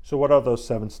 So what are those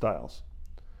 7 styles?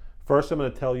 First, I'm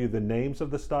going to tell you the names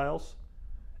of the styles,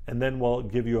 and then we'll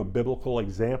give you a biblical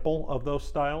example of those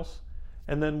styles,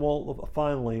 and then we'll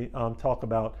finally talk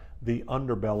about the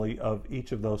underbelly of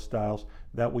each of those styles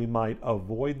that we might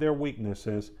avoid their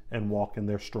weaknesses and walk in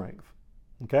their strength.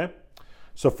 Okay?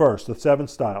 So first, the 7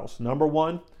 styles. Number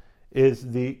 1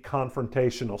 is the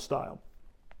confrontational style.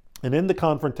 And in the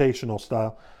confrontational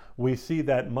style, we see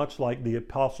that much like the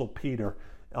Apostle Peter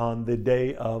on the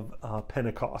day of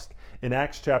Pentecost. In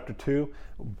Acts chapter 2,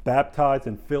 baptized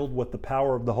and filled with the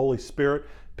power of the Holy Spirit,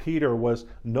 Peter was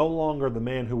no longer the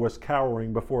man who was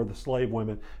cowering before the slave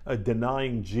women,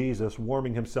 denying Jesus,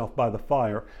 warming himself by the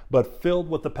fire, but filled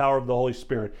with the power of the Holy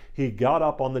Spirit. He got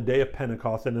up on the day of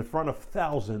Pentecost and in front of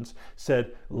thousands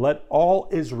said, "Let all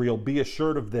Israel be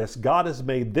assured of this. God has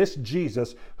made this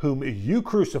Jesus whom you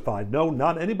crucified." No,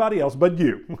 not anybody else, but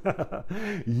you.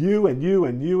 You and you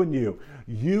and you and you.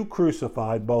 You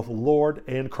crucified both Lord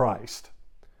and Christ.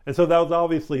 And so that was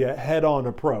obviously a head-on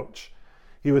approach.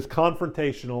 He was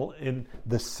confrontational in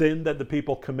the sin that the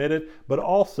people committed, but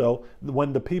also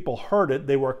when the people heard it,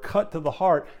 they were cut to the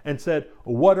heart and said,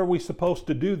 "What are we supposed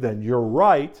to do then? You're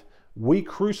right. We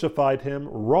crucified him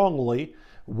wrongly.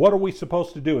 What are we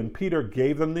supposed to do?" And Peter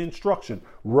gave them the instruction: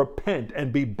 repent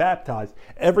and be baptized,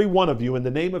 every one of you, in the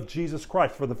name of Jesus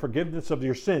Christ for the forgiveness of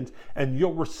your sins, and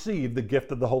you'll receive the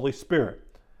gift of the Holy Spirit.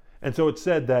 And so it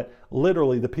said that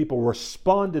literally the people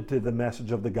responded to the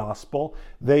message of the gospel.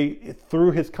 They,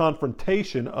 through his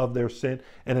confrontation of their sin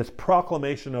and his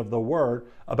proclamation of the word,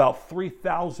 about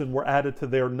 3,000 were added to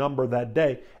their number that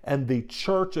day. And the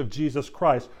church of Jesus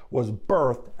Christ was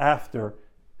birthed after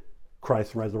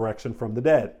Christ's resurrection from the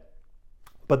dead.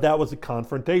 But that was a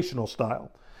confrontational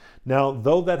style. Now,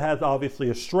 though that has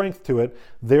obviously a strength to it,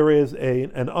 there is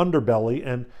an underbelly,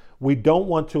 and we don't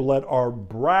want to let our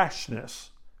brashness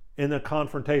in a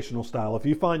confrontational style. If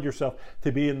you find yourself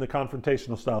to be in the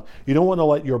confrontational style, you don't want to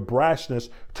let your brashness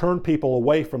turn people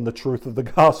away from the truth of the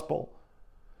gospel.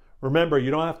 Remember,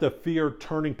 you don't have to fear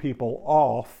turning people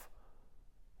off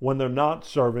when they're not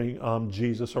serving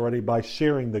Jesus already by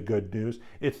sharing the good news.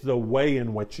 It's the way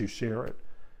in which you share it.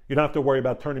 You don't have to worry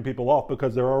about turning people off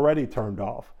because they're already turned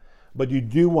off. But you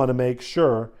do want to make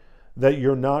sure that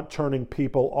you're not turning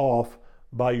people off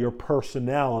by your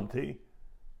personality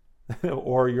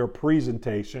or your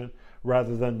presentation,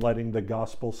 rather than letting the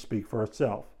gospel speak for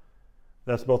itself.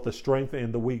 That's both the strength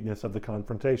and the weakness of the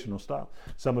confrontational style.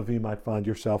 Some of you might find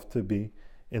yourself to be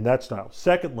in that style.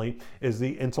 Secondly is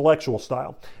the intellectual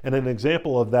style. And an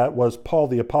example of that was Paul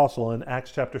the Apostle in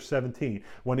Acts chapter 17,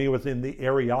 when he was in the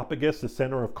Areopagus, the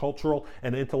center of cultural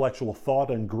and intellectual thought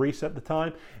in Greece at the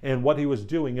time. And what he was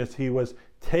doing is he was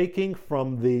taking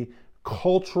from the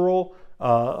cultural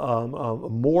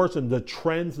mores and the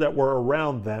trends that were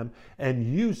around them and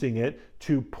using it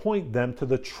to point them to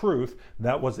the truth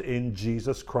that was in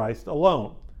Jesus Christ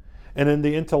alone. And in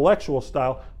the intellectual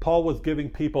style, Paul was giving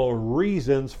people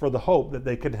reasons for the hope that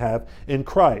they could have in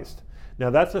Christ. Now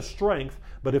that's a strength,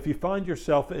 but if you find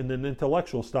yourself in an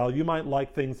intellectual style, you might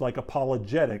like things like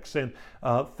apologetics and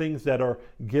things that are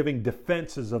giving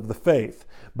defenses of the faith.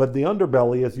 But the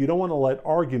underbelly is you don't want to let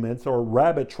arguments or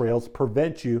rabbit trails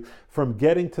prevent you from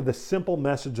getting to the simple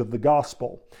message of the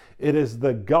gospel. It is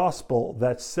the gospel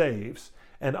that saves,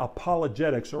 and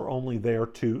apologetics are only there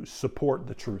to support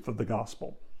the truth of the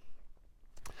gospel.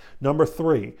 Number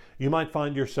 3, you might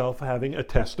find yourself having a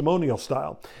testimonial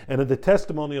style. And the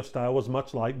testimonial style was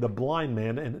much like the blind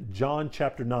man in John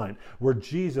chapter 9, where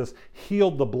Jesus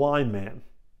healed the blind man.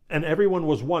 And everyone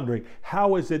was wondering,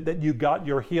 how is it that you got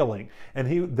your healing?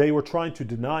 And they were trying to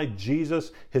deny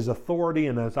Jesus his authority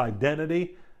and his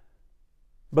identity.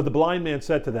 But the blind man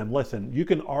said to them, "Listen, you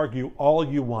can argue all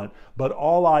you want, but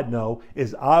all I know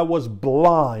is I was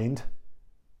blind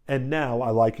and now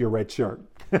I like your red shirt."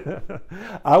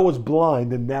 I was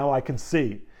blind and now I can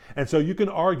see. And so you can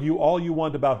argue all you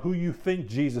want about who you think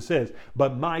Jesus is,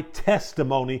 but my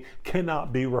testimony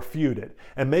cannot be refuted.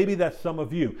 And maybe that's some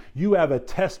of you. You have a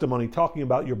testimony talking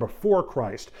about your before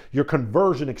Christ, your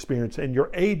conversion experience, and your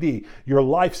AD, your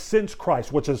life since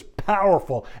Christ, which is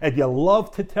powerful. And you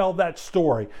love to tell that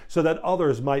story so that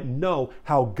others might know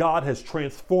how God has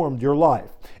transformed your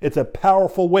life. It's a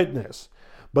powerful witness.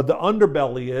 But the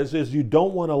underbelly is you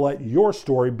don't want to let your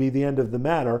story be the end of the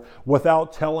matter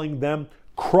without telling them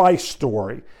Christ's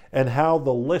story and how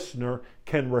the listener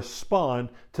can respond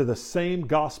to the same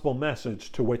gospel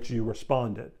message to which you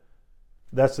responded.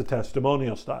 That's the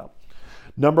testimonial style.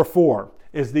 Number 4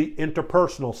 is the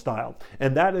interpersonal style.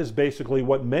 And that is basically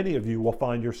what many of you will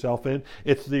find yourself in.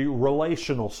 It's the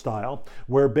relational style,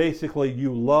 where basically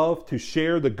you love to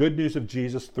share the good news of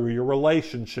Jesus through your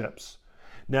relationships.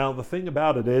 Now, the thing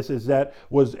about it is that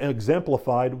was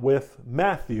exemplified with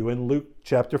Matthew in Luke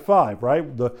chapter 5,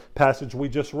 right? The passage we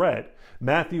just read.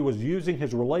 Matthew was using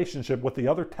his relationship with the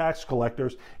other tax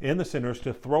collectors and the sinners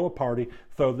to throw a party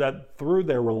so that through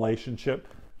their relationship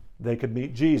they could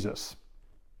meet Jesus.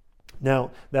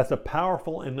 Now, that's a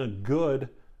powerful and a good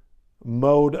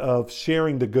mode of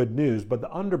sharing the good news, but the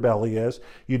underbelly is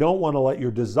you don't want to let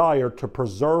your desire to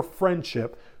preserve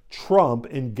friendship trump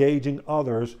engaging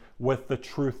others with the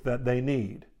truth that they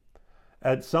need.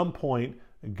 At some point,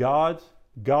 God's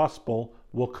gospel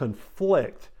will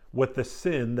conflict with the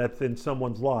sin that's in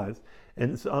someone's lives,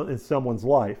 in someone's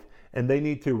life, and they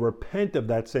need to repent of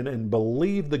that sin and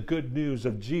believe the good news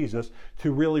of Jesus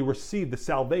to really receive the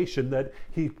salvation that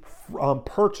he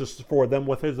purchased for them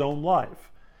with his own life.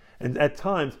 And at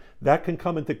times, that can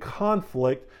come into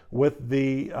conflict with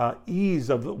the ease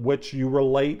of which you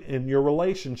relate in your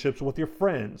relationships with your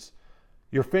friends,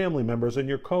 your family members, and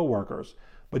your coworkers.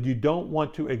 But you don't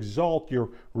want to exalt your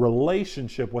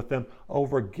relationship with them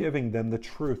over giving them the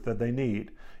truth that they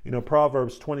need. You know,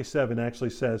 Proverbs 27 actually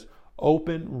says,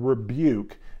 open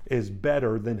rebuke is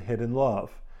better than hidden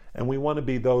love. And we want to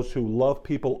be those who love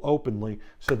people openly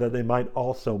so that they might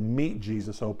also meet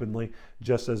Jesus openly,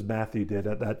 just as Matthew did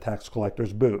at that tax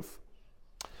collector's booth.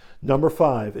 Number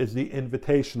 5 is the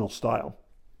invitational style.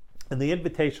 And the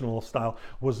invitational style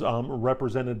was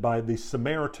represented by the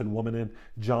Samaritan woman in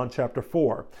John chapter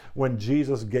 4, when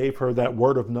Jesus gave her that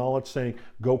word of knowledge saying,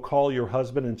 go call your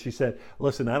husband. And she said,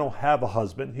 listen, I don't have a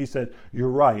husband. He said, you're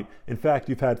right. In fact,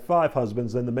 you've had 5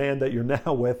 husbands, and the man that you're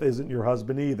now with isn't your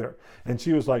husband either. And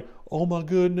she was like, oh my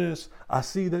goodness, I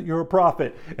see that you're a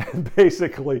prophet. And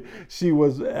basically,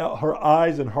 her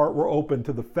eyes and heart were open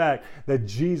to the fact that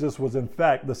Jesus was in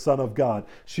fact the Son of God.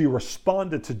 She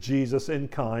responded to Jesus in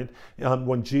kind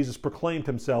when Jesus proclaimed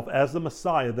himself as the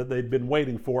Messiah that they'd been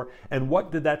waiting for. And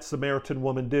what did that Samaritan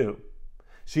woman do?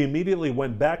 She immediately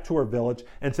went back to her village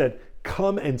and said,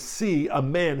 come and see a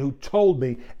man who told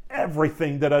me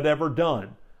everything that I'd ever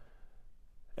done.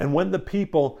 And when the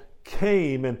people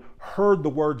came and heard the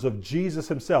words of Jesus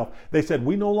himself, they said,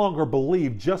 we no longer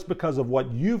believe just because of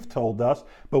what you've told us,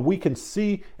 but we can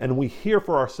see and we hear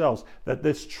for ourselves that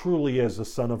this truly is the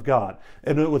Son of God.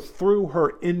 And it was through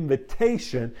her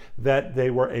invitation that they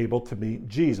were able to meet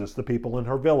Jesus, the people in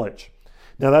her village.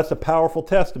 Now that's a powerful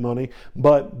testimony,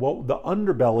 but what the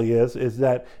underbelly is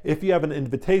that if you have an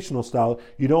invitational style,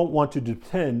 you don't want to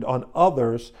depend on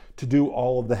others to do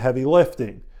all of the heavy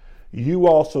lifting. You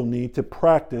also need to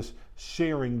practice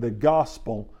sharing the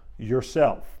gospel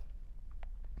yourself.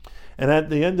 And at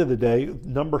the end of the day,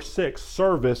 number 6,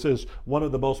 service is one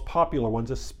of the most popular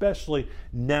ones, especially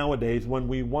nowadays when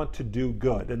we want to do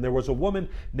good. And there was a woman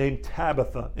named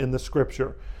Tabitha in the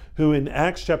scripture who in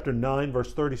Acts chapter 9,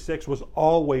 verse 36, was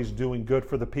always doing good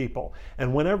for the people.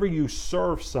 And whenever you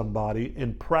serve somebody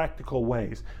in practical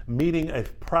ways, meeting a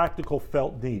practical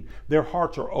felt need, their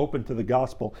hearts are open to the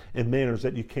gospel in manners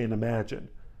that you can't imagine.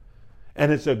 And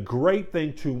it's a great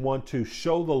thing to want to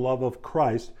show the love of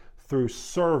Christ through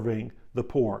serving the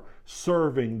poor,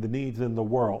 serving the needs in the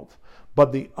world.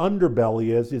 But the underbelly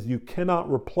is you cannot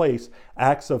replace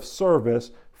acts of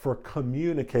service for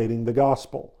communicating the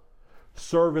gospel.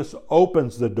 Service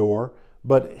opens the door,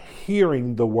 but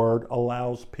hearing the word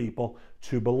allows people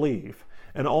to believe.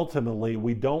 And ultimately,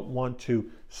 we don't want to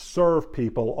serve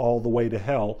people all the way to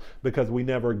hell because we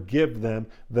never give them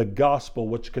the gospel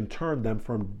which can turn them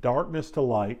from darkness to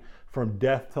light, from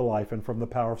death to life, and from the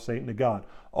power of Satan to God.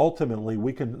 Ultimately,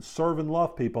 we can serve and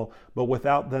love people, but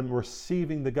without them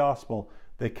receiving the gospel,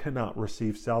 they cannot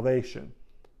receive salvation.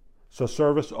 So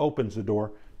service opens the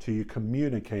door to you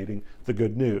communicating the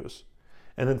good news.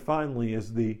 And then finally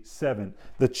is the 7,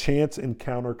 the chance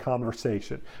encounter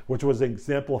conversation, which was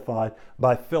exemplified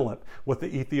by Philip with the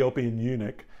Ethiopian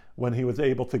eunuch when he was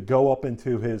able to go up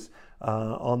into his,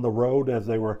 on the road as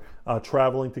they were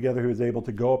traveling together, he was able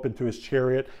to go up into his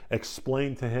chariot,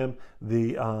 explain to him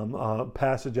the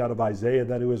passage out of Isaiah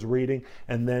that he was reading.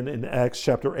 And then in Acts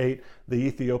chapter 8, the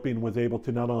Ethiopian was able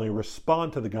to not only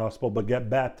respond to the gospel, but get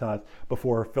baptized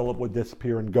before Philip would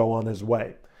disappear and go on his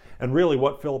way. And really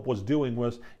what Philip was doing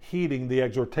was heeding the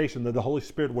exhortation that the Holy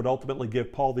Spirit would ultimately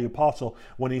give Paul the Apostle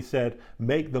when he said,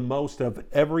 make the most of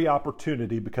every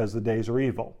opportunity because the days are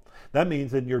evil. That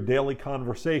means in your daily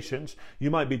conversations, you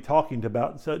might be talking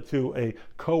to a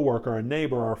coworker, a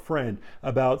neighbor, or a friend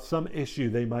about some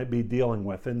issue they might be dealing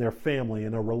with in their family,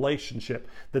 in a relationship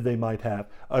that they might have,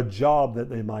 a job that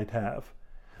they might have.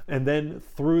 And then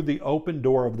through the open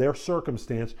door of their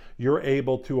circumstance, you're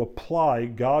able to apply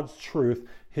God's truth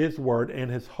His word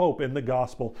and His hope in the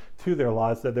gospel to their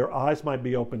lives, that their eyes might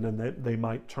be opened and that they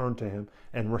might turn to Him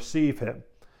and receive Him.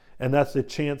 And that's a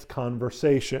chance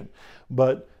conversation.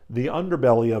 But the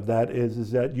underbelly of that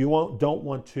is that you don't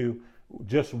want to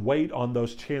just wait on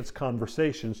those chance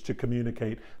conversations to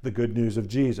communicate the good news of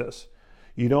Jesus.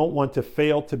 You don't want to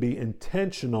fail to be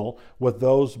intentional with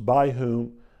those by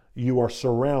whom you are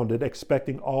surrounded,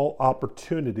 expecting all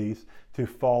opportunities to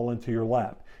fall into your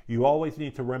lap. You always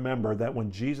need to remember that when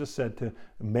Jesus said to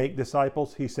make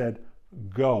disciples, He said,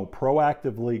 go,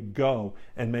 proactively go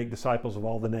and make disciples of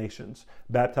all the nations,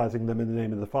 baptizing them in the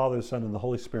name of the Father, the Son, and the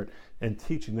Holy Spirit, and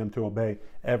teaching them to obey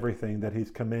everything that He's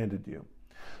commanded you.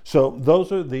 So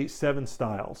those are the 7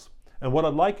 styles. And what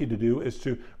I'd like you to do is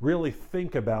to really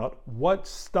think about what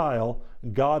style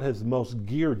God has most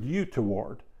geared you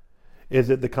toward. Is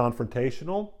it the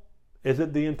confrontational? Is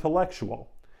it the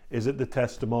intellectual? Is it the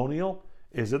testimonial?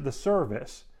 Is it the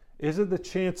service? Is it the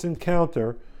chance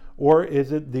encounter? Or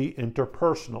is it the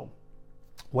interpersonal?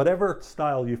 Whatever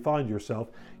style you find yourself,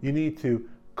 you need to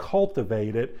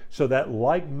cultivate it so that,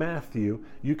 like Matthew,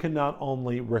 you can not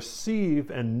only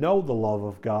receive and know the love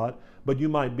of God, but you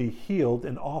might be healed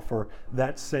and offer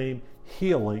that same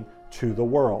healing to the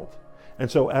world. And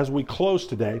so as we close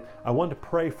today, I want to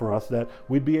pray for us that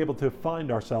we'd be able to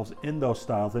find ourselves in those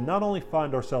styles, and not only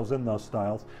find ourselves in those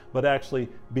styles, but actually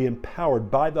be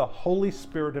empowered by the Holy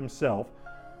Spirit Himself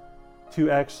to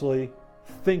actually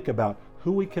think about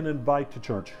who we can invite to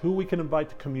church, who we can invite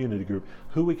to community group,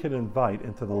 who we can invite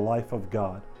into the life of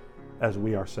God as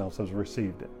we ourselves have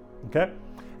received it. Okay?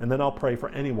 And then I'll pray for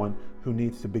anyone who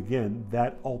needs to begin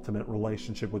that ultimate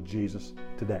relationship with Jesus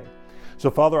today. So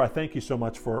Father, I thank You so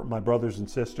much for my brothers and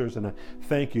sisters, and I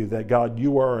thank You that, God,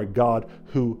 You are a God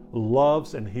who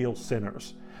loves and heals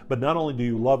sinners. But not only do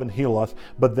You love and heal us,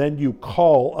 but then You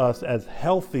call us as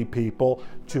healthy people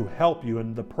to help You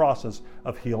in the process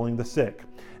of healing the sick.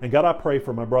 And God, I pray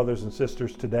for my brothers and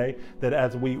sisters today that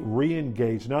as we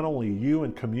re-engage not only You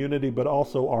and community, but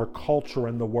also our culture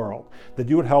and the world, that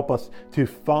You would help us to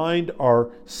find our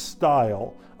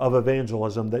style of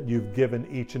evangelism that You've given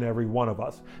each and every one of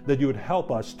us, that You would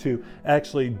help us to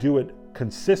actually do it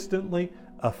consistently,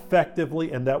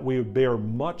 effectively, and that we would bear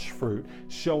much fruit,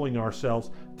 showing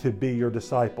ourselves to be Your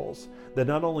disciples. That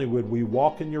not only would we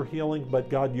walk in Your healing, but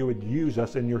God, You would use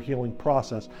us in Your healing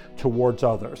process towards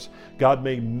others. God,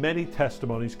 may many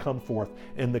testimonies come forth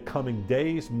in the coming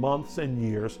days, months, and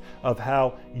years of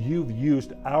how You've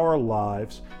used our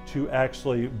lives to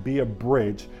actually be a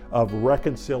bridge of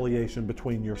reconciliation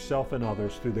between Yourself and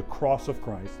others through the cross of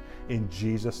Christ. In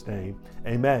Jesus' name,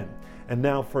 amen. And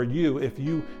now for you, if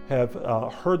you have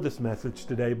heard this message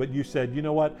today, but you said, you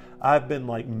know what, I've been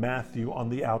like Matthew on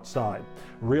the outside,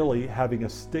 really having a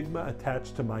stigma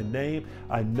attached to my name.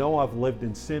 I know I've lived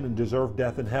in sin and deserve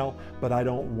death and hell, but I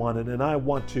don't want it. And I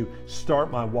want to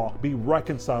start my walk, be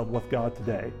reconciled with God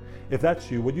today. If that's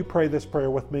you, would you pray this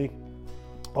prayer with me?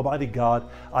 Almighty God,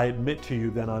 I admit to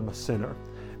You that I'm a sinner.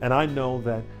 And I know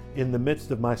that in the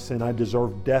midst of my sin, I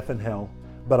deserve death and hell.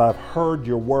 But I've heard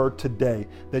Your word today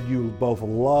that You both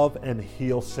love and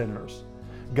heal sinners.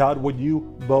 God, would You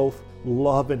both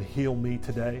love and heal me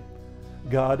today?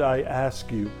 God, I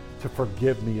ask You to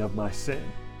forgive me of my sin.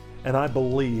 And I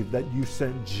believe that You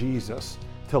sent Jesus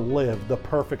to live the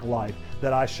perfect life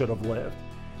that I should have lived.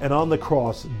 And on the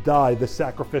cross, die the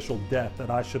sacrificial death that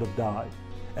I should have died.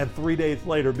 And 3 days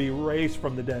later, be raised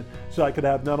from the dead so I could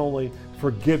have not only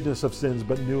forgiveness of sins,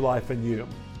 but new life in You.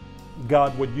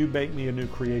 God, would You make me a new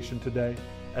creation today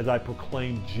as I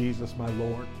proclaim Jesus, my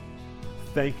Lord?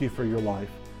 Thank You for Your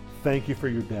life. Thank You for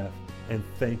Your death. And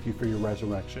thank You for Your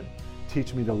resurrection.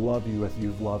 Teach me to love You as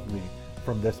You've loved me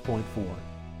from this point forward.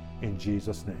 In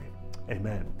Jesus' name,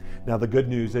 amen. Now the good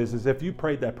news is if you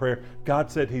prayed that prayer,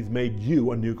 God said He's made you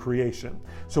a new creation.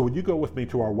 So would you go with me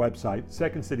to our website,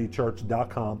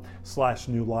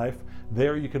 secondcitychurch.com/newlife.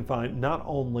 There you can find not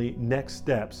only next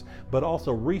steps, but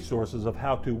also resources of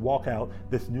how to walk out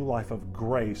this new life of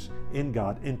grace in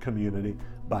God, in community,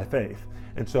 by faith.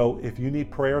 And so if you need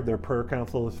prayer, their prayer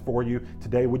council is for you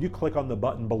today. Would you click on the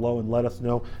button below and let us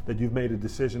know that you've made a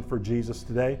decision for Jesus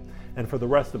today? And for the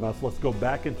rest of us, let's go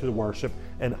back into worship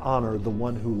and honor the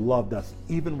one who loved us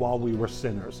even while we were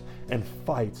sinners and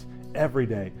fights every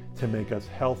day to make us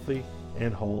healthy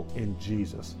and whole in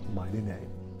Jesus' mighty name.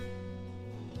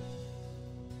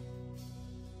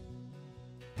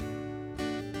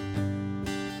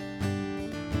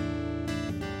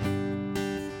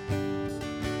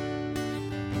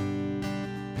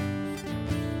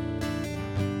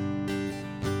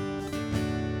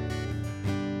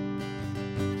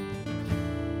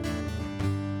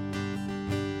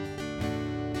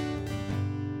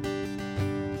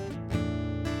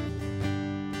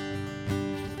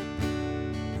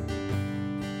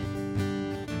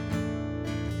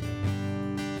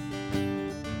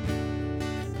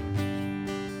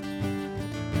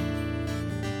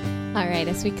 All right,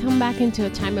 as we come back into a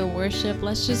time of worship,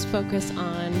 let's just focus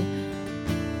on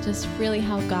just really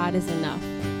how God is enough.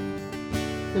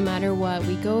 No matter what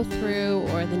we go through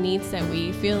or the needs that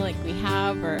we feel like we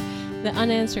have or the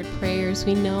unanswered prayers,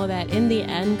 we know that in the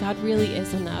end, God really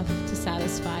is enough to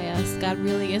satisfy us. God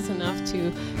really is enough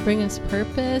to bring us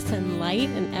purpose and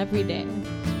light in every day.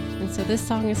 And so this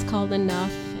song is called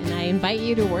Enough, and I invite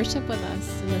you to worship with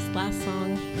us in this last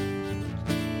song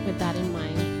with that in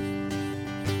mind.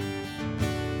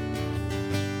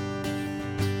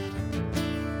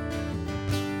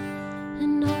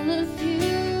 And all of you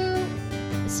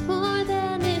is more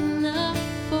than enough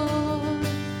for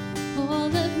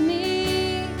all of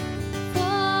me,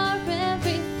 for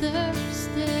every thirst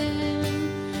and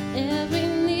every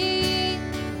need.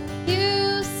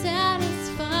 You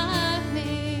satisfy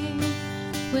me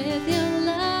with your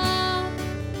love,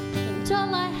 and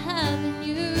all I have in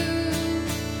you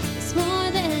is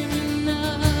more than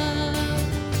enough.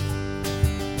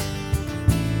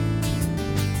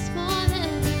 It's more than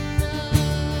enough.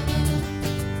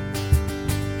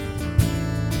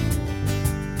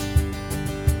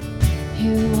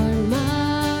 You are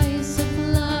my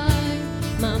supply,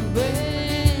 my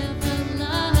breath of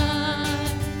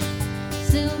life,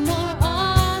 still more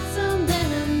awesome than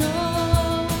I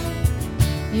know.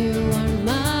 You are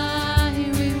my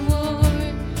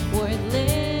reward, worth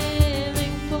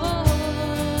living for,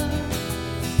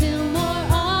 still more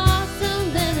awesome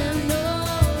than I know.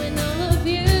 And all of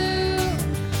you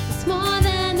is more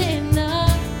than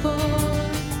enough for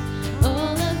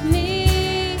all of me,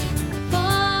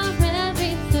 for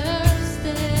every thirst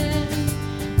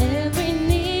and every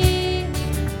need.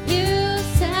 You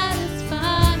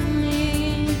satisfy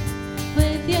me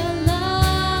with your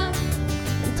love,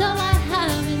 and all I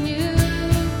have in you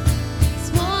is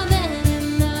more than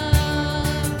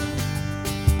enough.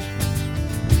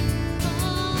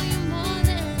 Oh, you're more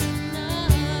than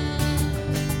enough.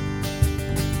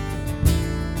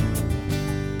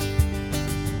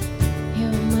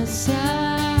 You're my sacrifice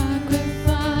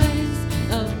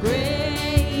of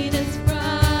greatest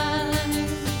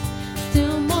price,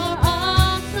 still more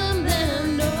awesome than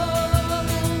I know.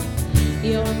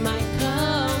 You're my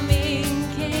coming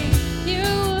King. You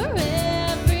are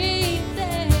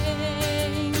everything,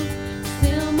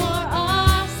 still more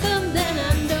awesome than I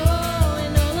know.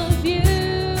 And all of you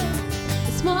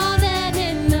is more than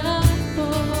enough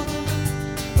for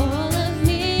all of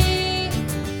me,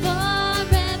 for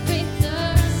every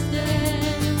thirst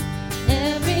and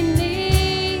every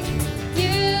need.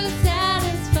 You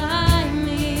satisfy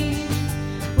me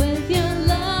with your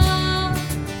love,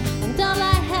 and all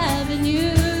I have in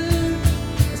you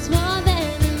is more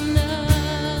than enough.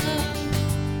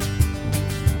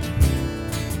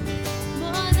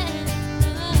 More than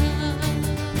enough.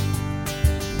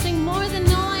 Sing more than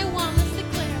all I want. Let's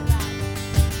declare that.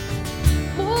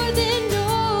 More than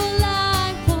all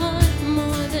I want,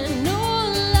 more than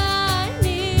all I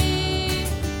need.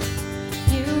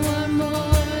 You are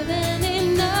more than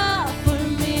enough for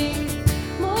me,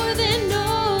 more than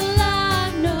all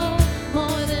I know,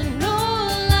 more than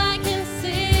all I can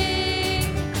see.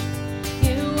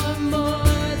 You are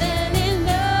more than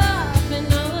enough, and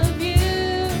all of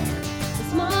you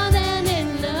is more than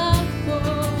enough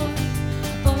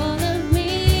for all of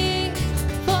me,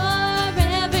 for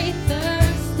every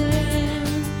thirst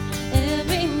and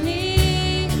every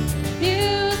need.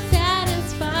 You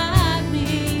satisfy me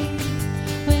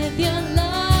with your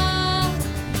love,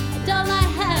 and all I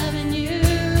have in you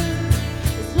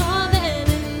is more than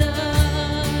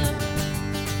enough.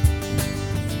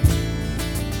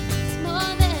 It's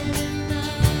more than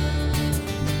enough.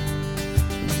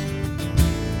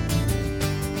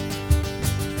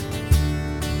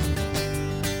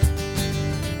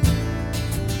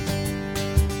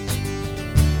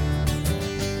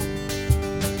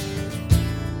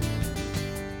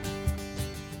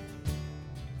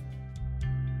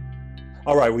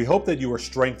 All right, we hope that you are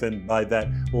strengthened by that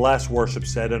last worship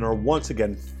set and are once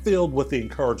again filled with the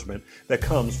encouragement that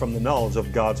comes from the knowledge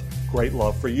of God's great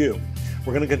love for you.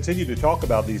 We're going to continue to talk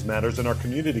about these matters in our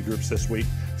community groups this week,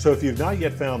 so if you've not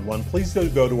yet found one, please do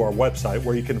go to our website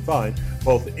where you can find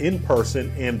both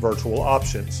in-person and virtual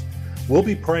options. We'll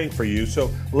be praying for you, so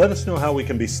let us know how we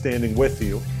can be standing with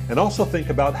you, and also think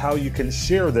about how you can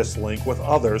share this link with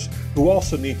others who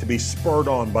also need to be spurred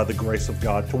on by the grace of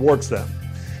God towards them.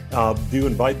 Do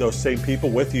invite those same people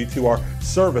with you to our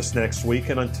service next week,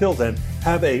 and until then,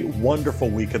 have a wonderful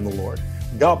week in the Lord.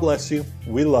 God bless you,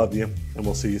 we love you, and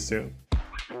we'll see you soon.